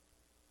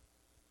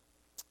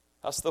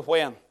 That's the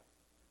when.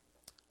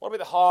 What about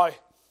the how?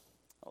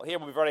 Well, here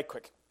we'll be very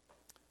quick.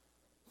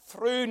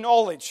 Through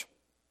knowledge,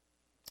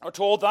 we're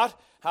told that,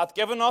 hath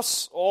given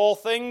us all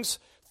things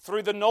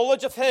through the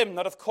knowledge of Him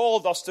that hath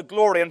called us to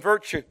glory and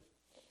virtue.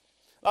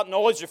 That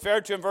knowledge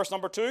referred to in verse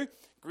number 2,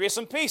 grace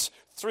and peace,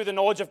 through the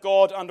knowledge of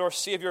God and our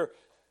Savior,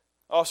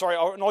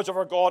 our knowledge of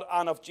our God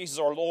and of Jesus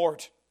our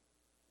Lord.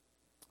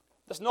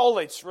 This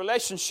knowledge,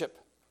 relationship,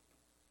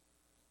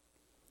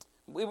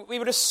 we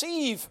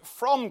receive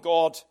from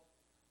God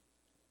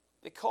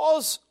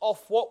because of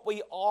what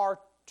we are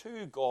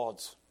to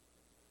God.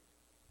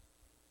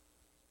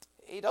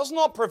 He does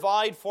not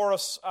provide for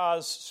us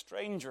as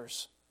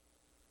strangers,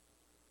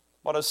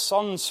 but as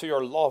sons who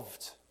are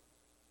loved.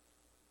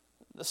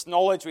 This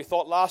knowledge, we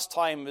thought last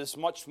time, is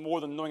much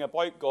more than knowing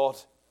about God.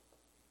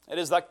 It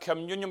is that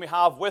communion we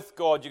have with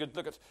God. You could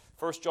look at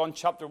 1 John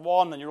chapter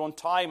 1 in your own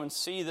time and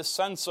see the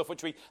sense of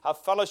which we have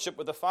fellowship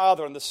with the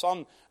Father and the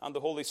Son and the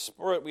Holy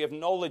Spirit. We have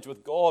knowledge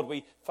with God.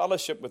 We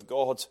fellowship with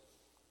God.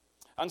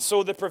 And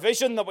so the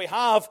provision that we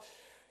have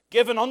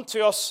given unto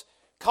us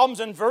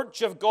comes in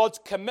virtue of God's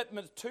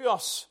commitment to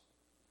us.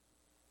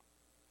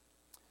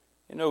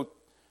 You know,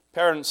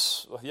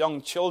 parents with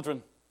young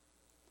children,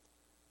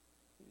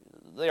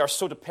 they are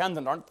so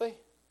dependent, aren't they?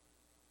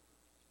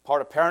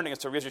 Part of parenting is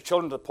to raise your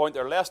children to the point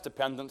they're less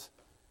dependent.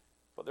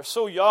 But they're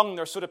so young,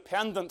 they're so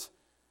dependent.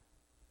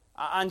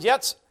 And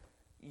yet,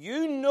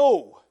 you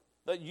know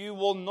that you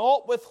will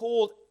not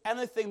withhold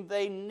anything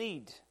they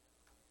need.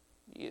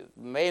 You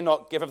may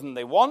not give everything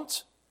they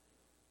want,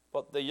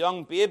 but the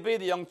young baby,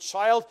 the young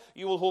child,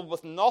 you will hold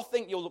with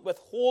nothing. You'll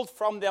withhold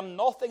from them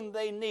nothing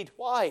they need.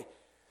 Why?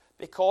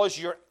 Because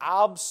you're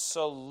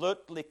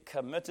absolutely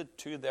committed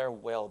to their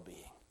well-being.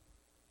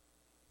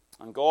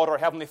 And God, our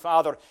Heavenly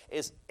Father,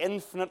 is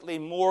infinitely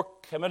more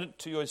committed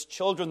to His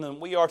children than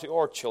we are to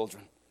our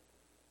children.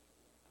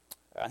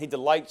 And He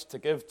delights to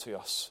give to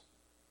us.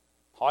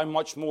 How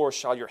much more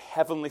shall your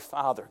Heavenly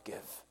Father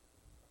give?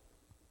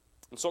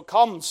 And so it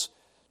comes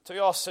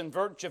to us in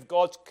virtue of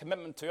God's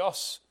commitment to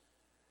us,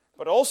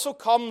 but it also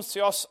comes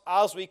to us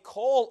as we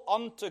call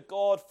unto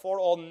God for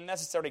all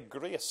necessary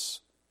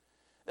grace.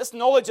 This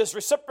knowledge is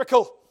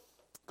reciprocal.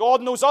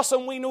 God knows us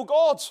and we know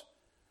God.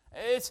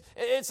 It's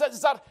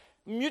that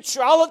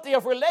mutuality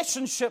of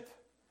relationship.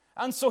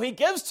 And so He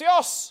gives to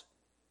us,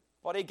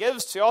 but He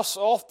gives to us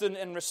often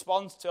in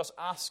response to us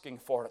asking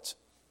for it.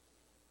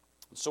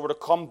 And so we're to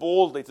come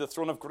boldly to the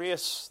throne of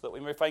grace, that we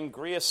may find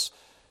grace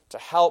to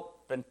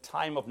help in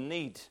time of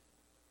need.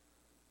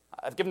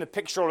 I've given a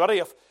picture already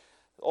of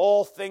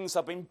all things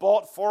have been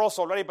bought for us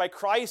already by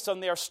Christ,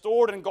 and they are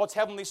stored in God's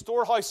heavenly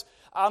storehouse,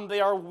 and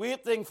they are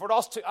waiting for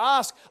us to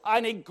ask. I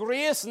need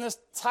grace in this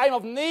time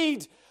of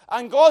need.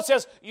 And God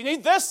says, you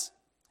need this?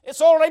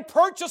 It's already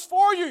purchased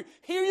for you.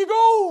 Here you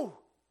go.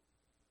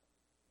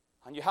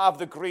 And you have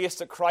the grace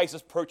that Christ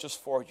has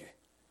purchased for you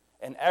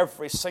in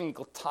every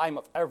single time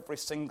of every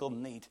single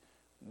need,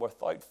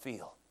 without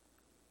fail.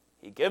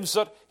 He gives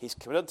it, He's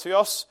committed to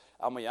us,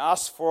 and we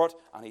ask for it,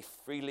 and He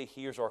freely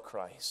hears our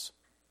cries.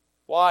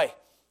 Why?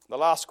 The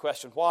last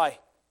question, why?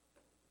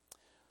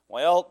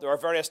 Well, there are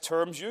various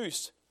terms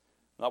used.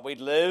 That we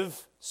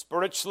live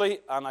spiritually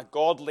and a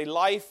godly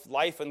life,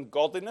 life and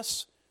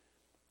godliness.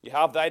 You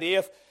have the idea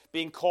of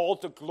being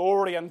called to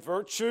glory and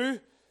virtue.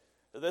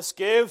 This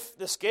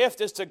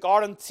gift is to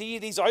guarantee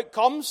these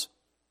outcomes: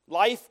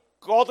 life,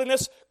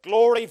 godliness,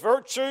 glory,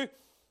 virtue,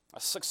 a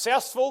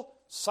successful,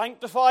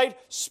 sanctified,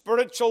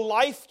 spiritual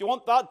life. You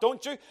want that,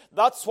 don't you?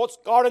 That's what's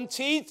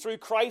guaranteed through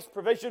Christ's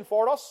provision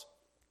for us.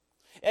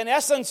 In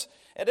essence,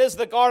 it is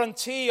the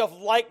guarantee of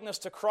likeness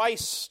to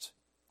Christ.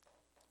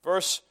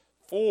 Verse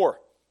 4,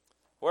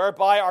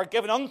 whereby are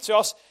given unto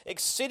us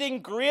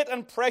exceeding great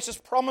and precious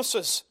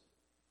promises,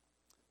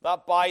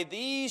 that by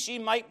these ye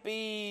might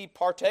be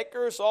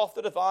partakers of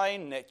the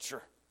divine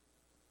nature.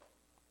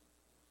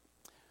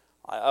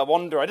 I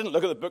wonder, I didn't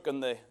look at the book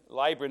in the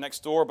library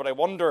next door, but I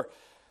wonder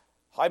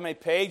how many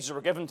pages were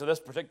given to this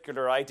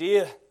particular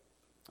idea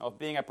of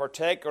being a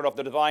partaker of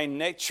the divine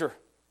nature.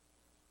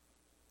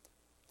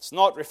 It's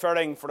not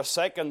referring for a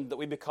second that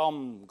we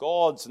become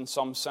gods in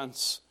some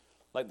sense,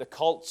 like the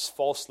cults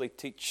falsely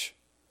teach.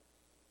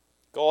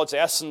 God's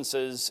essence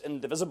is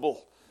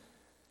indivisible.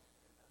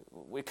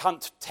 We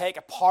can't take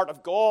a part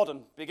of God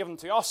and be given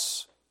to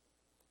us,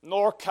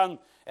 nor can,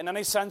 in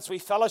any sense, we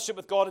fellowship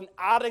with God in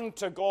adding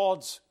to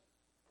God.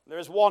 There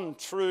is one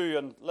true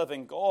and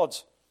living God.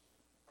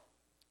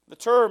 The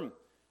term,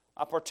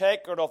 a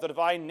partaker of the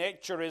divine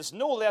nature, is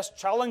no less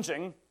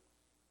challenging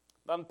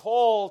than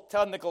Paul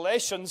telling the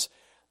Galatians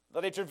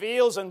that it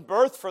travails in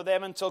birth for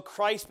them until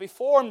Christ be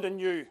formed in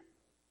you.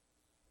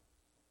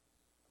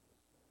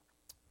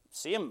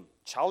 Same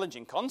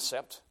challenging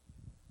concept.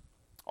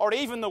 Or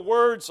even the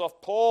words of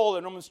Paul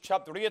in Romans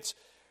chapter 8,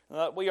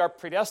 that we are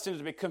predestined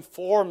to be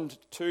conformed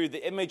to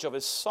the image of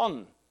His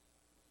Son.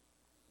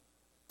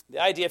 The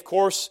idea, of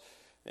course,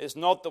 is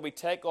not that we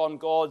take on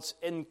God's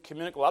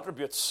incommunicable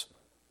attributes.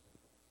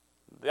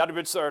 The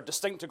attributes that are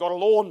distinct to God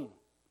alone.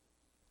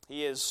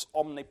 He is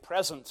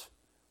omnipresent.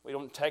 We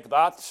don't take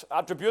that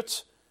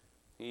attribute.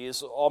 He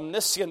is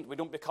omniscient. We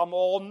don't become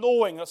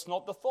all-knowing. That's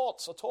not the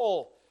thoughts at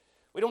all.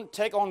 We don't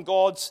take on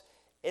God's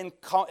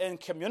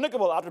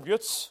incommunicable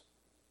attributes,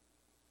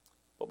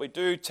 but we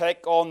do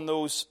take on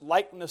those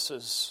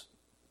likenesses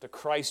to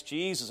Christ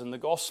Jesus in the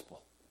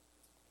gospel.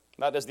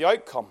 That is the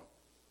outcome.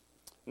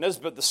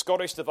 Nisbet, the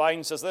Scottish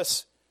divine, says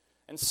this: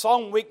 in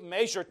some weak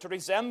measure to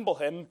resemble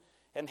Him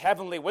in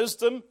heavenly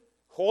wisdom,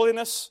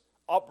 holiness,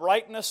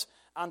 uprightness,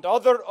 and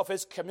other of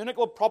His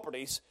communicable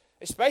properties,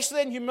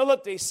 especially in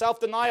humility,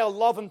 self-denial,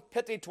 love, and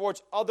pity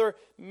towards other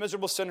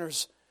miserable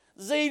sinners,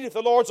 zeal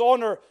for the Lord's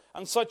honor,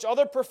 and such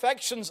other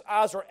perfections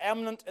as are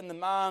eminent in the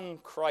man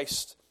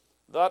Christ.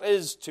 That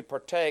is to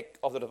partake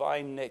of the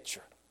divine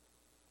nature.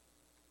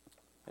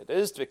 It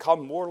is to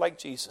become more like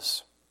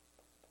Jesus.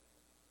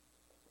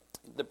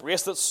 The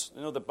bracelets,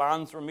 the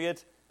bands were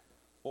made.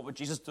 What would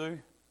Jesus do?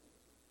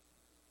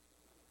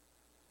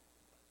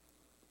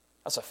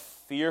 That's a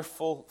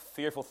fearful,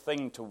 fearful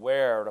thing to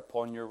wear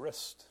upon your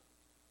wrist.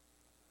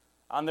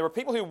 And there were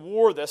people who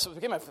wore this. It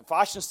became a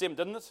fashion statement,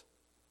 didn't it?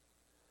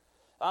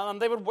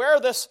 And they would wear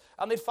this,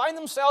 and they'd find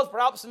themselves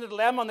perhaps in a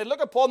dilemma, and they'd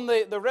look upon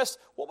the wrist.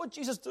 What would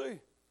Jesus do?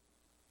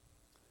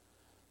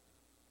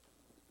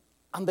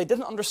 And they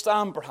didn't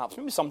understand, perhaps,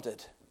 maybe some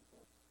did,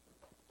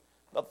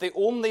 that the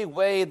only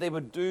way they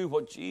would do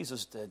what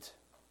Jesus did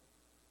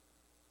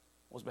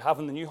was by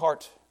having the new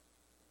heart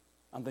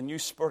and the new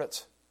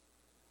spirit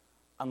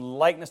and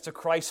likeness to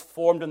Christ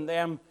formed in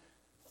them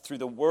through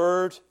the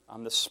Word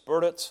and the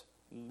Spirit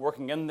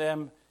working in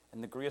them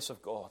in the grace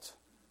of God.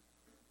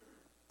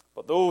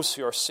 But those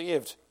who are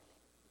saved,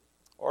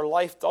 our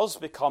life does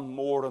become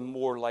more and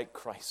more like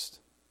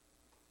Christ.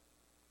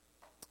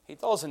 He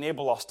does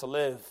enable us to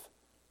live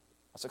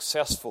a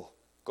successful,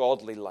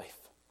 godly life.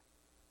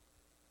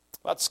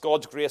 That's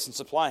God's grace in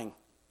supplying.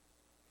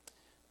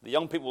 The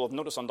young people will have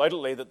noticed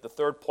undoubtedly that the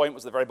third point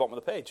was at the very bottom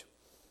of the page.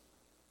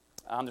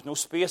 And there's no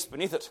space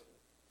beneath it.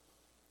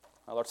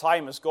 Well, our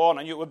time is gone,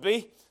 I knew it would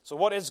be. So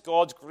what is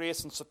God's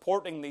grace in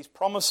supporting these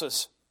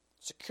promises?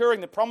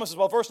 Securing the promises?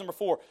 Well, verse number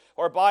 4,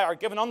 whereby are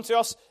given unto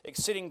us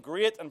exceeding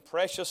great and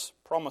precious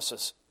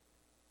promises.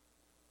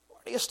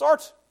 Where do you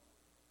start?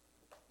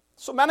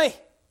 So many.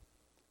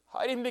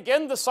 I didn't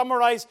begin to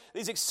summarize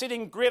these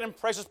exceeding great and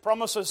precious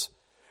promises.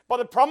 But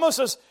the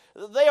promises,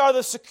 they are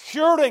the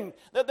securing.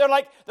 They're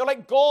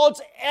like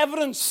God's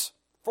evidence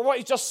for what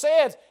He's just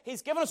said.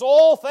 He's given us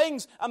all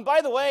things. And by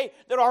the way,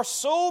 there are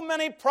so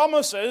many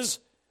promises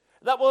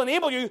that will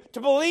enable you to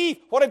believe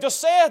what I've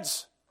just said.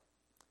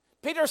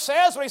 Peter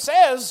says what he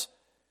says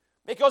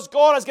because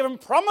God has given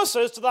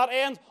promises to that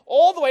end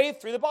all the way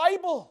through the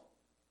Bible.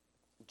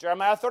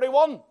 Jeremiah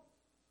 31,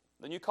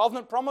 the new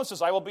covenant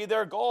promises, I will be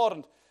their God,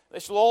 and they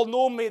shall all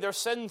know me, their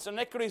sins and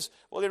iniquities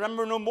will they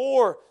remember no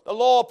more, the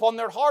law upon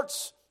their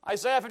hearts.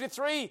 Isaiah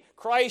 53,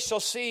 Christ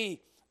shall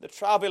see the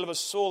travail of his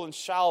soul and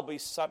shall be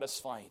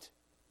satisfied.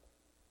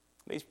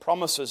 These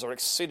promises are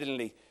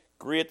exceedingly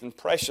great and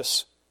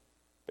precious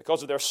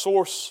because of their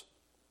source.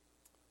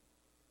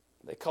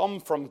 They come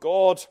from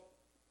God,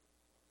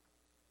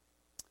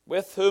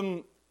 with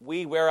whom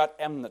we were at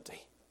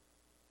enmity.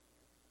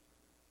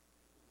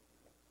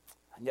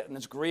 And yet in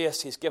His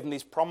grace, He's given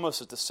these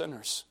promises to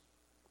sinners.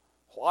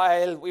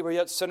 While we were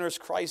yet sinners,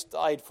 Christ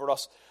died for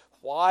us.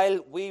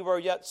 While we were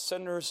yet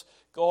sinners,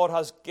 God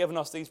has given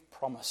us these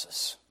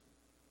promises.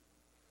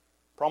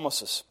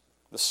 Promises.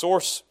 The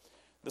source,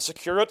 the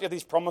security of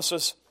these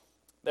promises,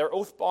 they're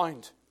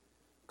oath-bound.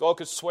 God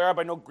could swear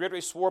by no greater.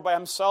 He swore by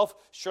Himself.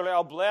 Surely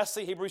I'll bless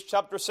thee. Hebrews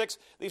chapter 6.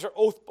 These are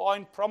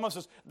oath-bound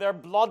promises. They're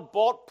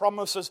blood-bought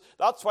promises.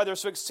 That's why they're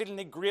so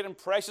exceedingly great and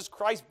precious.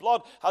 Christ's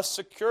blood has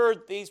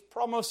secured these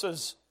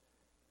promises.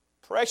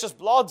 Precious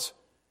blood.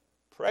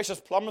 Precious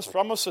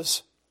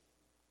promises.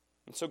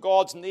 And so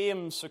God's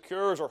name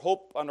secures our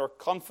hope and our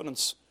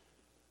confidence.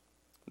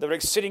 They're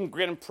exceeding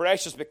great and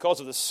precious because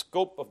of the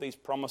scope of these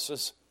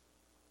promises.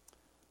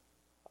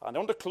 And I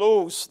want to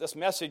close this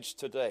message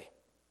today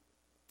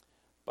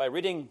by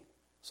reading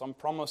some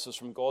promises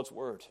from God's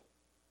Word.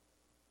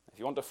 If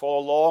you want to follow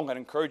along, I'd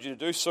encourage you to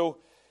do so.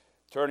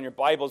 Turn your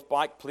Bibles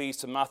back, please,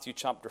 to Matthew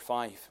chapter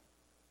 5.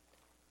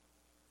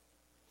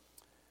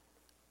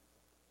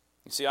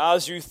 You see,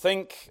 as you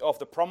think of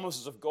the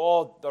promises of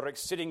God that are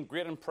exceeding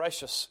great and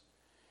precious,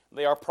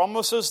 they are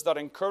promises that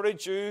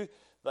encourage you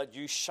that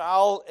you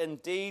shall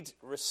indeed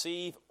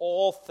receive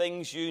all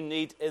things you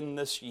need in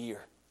this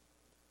year.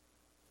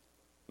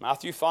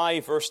 Matthew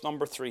 5, verse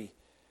number 3.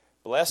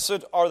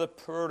 Blessed are the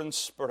poor in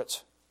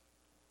spirit,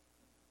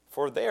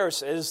 for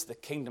theirs is the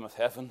kingdom of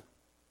heaven.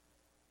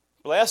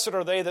 Blessed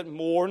are they that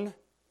mourn,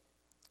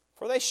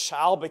 for they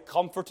shall be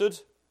comforted.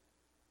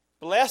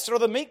 Blessed are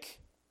the meek,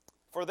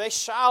 for they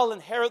shall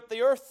inherit the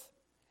earth.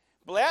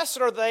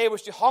 Blessed are they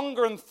which do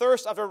hunger and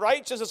thirst after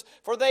righteousness,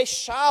 for they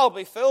shall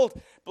be filled.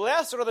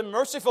 Blessed are the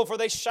merciful, for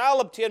they shall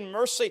obtain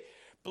mercy.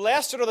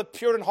 Blessed are the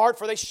pure in heart,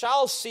 for they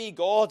shall see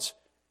God.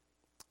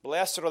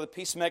 Blessed are the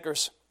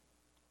peacemakers,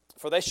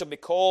 for they shall be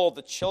called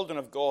the children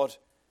of God.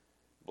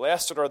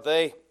 Blessed are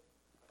they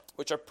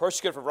which are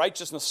persecuted for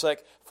righteousness' sake,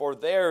 for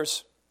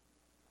theirs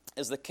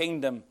is the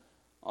kingdom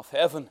of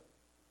heaven.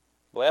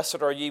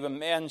 Blessed are ye when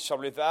men shall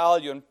revile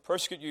you and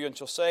persecute you, and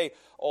shall say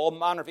all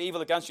manner of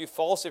evil against you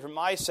falsely for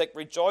my sake.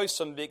 Rejoice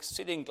and be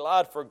exceeding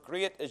glad, for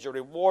great is your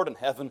reward in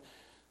heaven.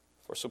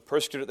 For so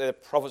persecuted they the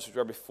prophets which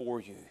were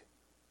before you.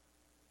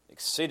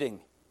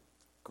 Exceeding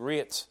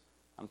great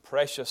and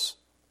precious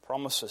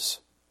promises.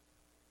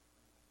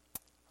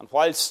 And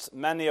whilst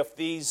many of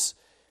these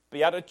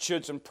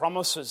beatitudes and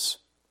promises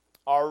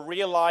are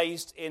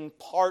realized in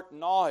part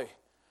now,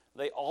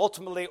 they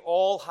ultimately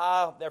all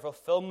have their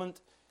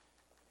fulfillment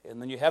in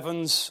the new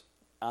heavens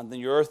and the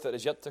new earth that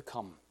is yet to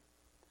come.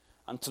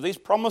 And so these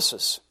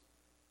promises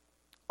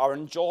are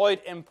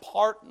enjoyed in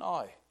part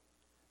now,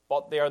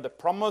 but they are the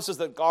promises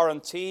that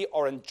guarantee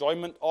our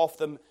enjoyment of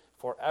them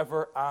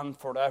forever and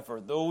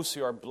forever. Those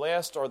who are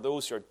blessed are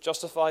those who are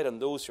justified,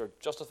 and those who are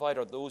justified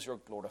are those who are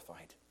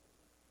glorified.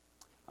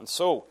 And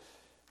so,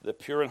 the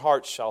pure in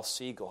heart shall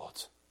see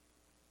God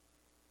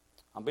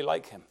and be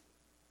like him,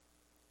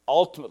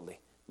 ultimately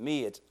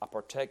made a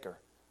partaker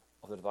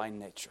of the divine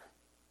nature.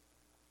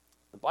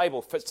 The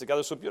Bible fits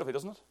together so beautifully,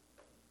 doesn't it?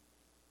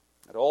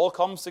 It all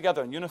comes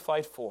together in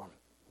unified form.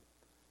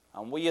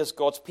 And we as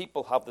God's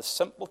people have the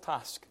simple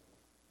task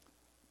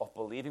of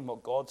believing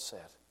what God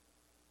said,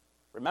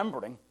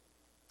 remembering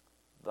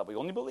that we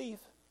only believe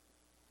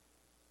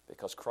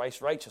because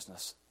Christ's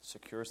righteousness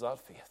secures that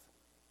faith.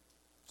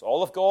 It's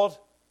all of God,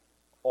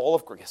 all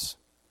of grace,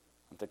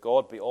 and to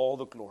God be all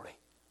the glory.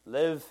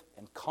 Live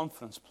in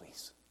confidence,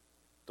 please.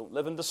 Don't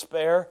live in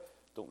despair.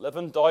 Don't live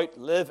in doubt.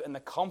 Live in the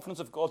confidence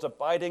of God's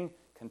abiding,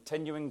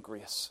 continuing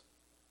grace.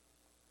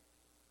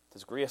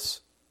 His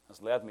grace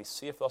has led me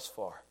safe thus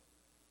far,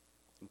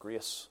 and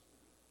grace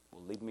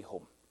will lead me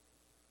home.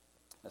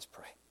 Let's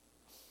pray.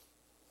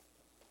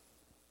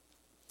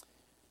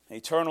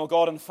 Eternal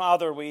God and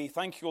Father, we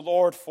thank you,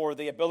 Lord, for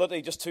the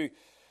ability just to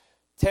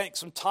take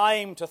some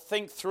time to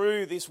think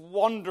through these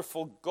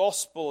wonderful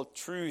gospel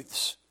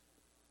truths.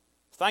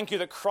 Thank you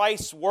that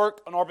Christ's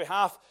work on our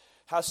behalf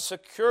has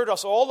secured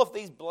us all of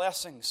these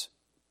blessings.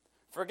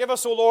 Forgive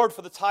us, O Lord,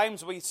 for the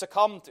times we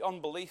succumb to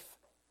unbelief.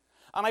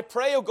 And I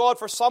pray, O God,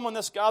 for some in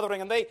this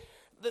gathering, and they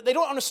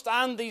don't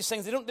understand these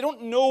things. They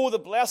don't know the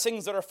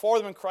blessings that are for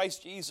them in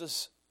Christ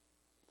Jesus.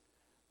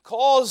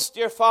 Cause,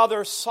 dear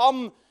Father,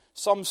 some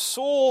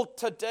soul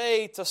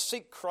today to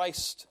seek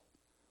Christ,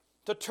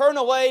 to turn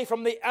away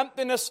from the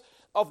emptiness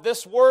of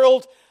this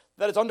world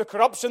that is under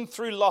corruption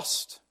through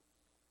lust,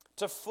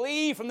 to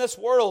flee from this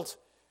world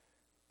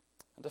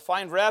and to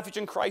find refuge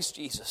in Christ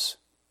Jesus.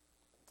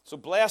 So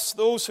bless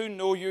those who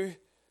know you,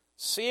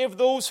 save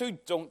those who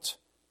don't,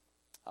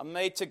 and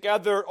may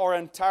together our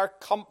entire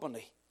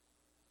company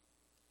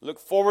look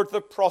forward to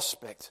the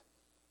prospect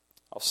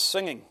of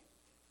singing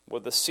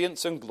with the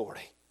saints in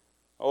glory.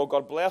 Oh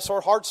God, bless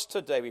our hearts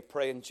today, we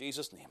pray in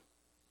Jesus' name.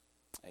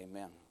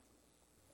 Amen.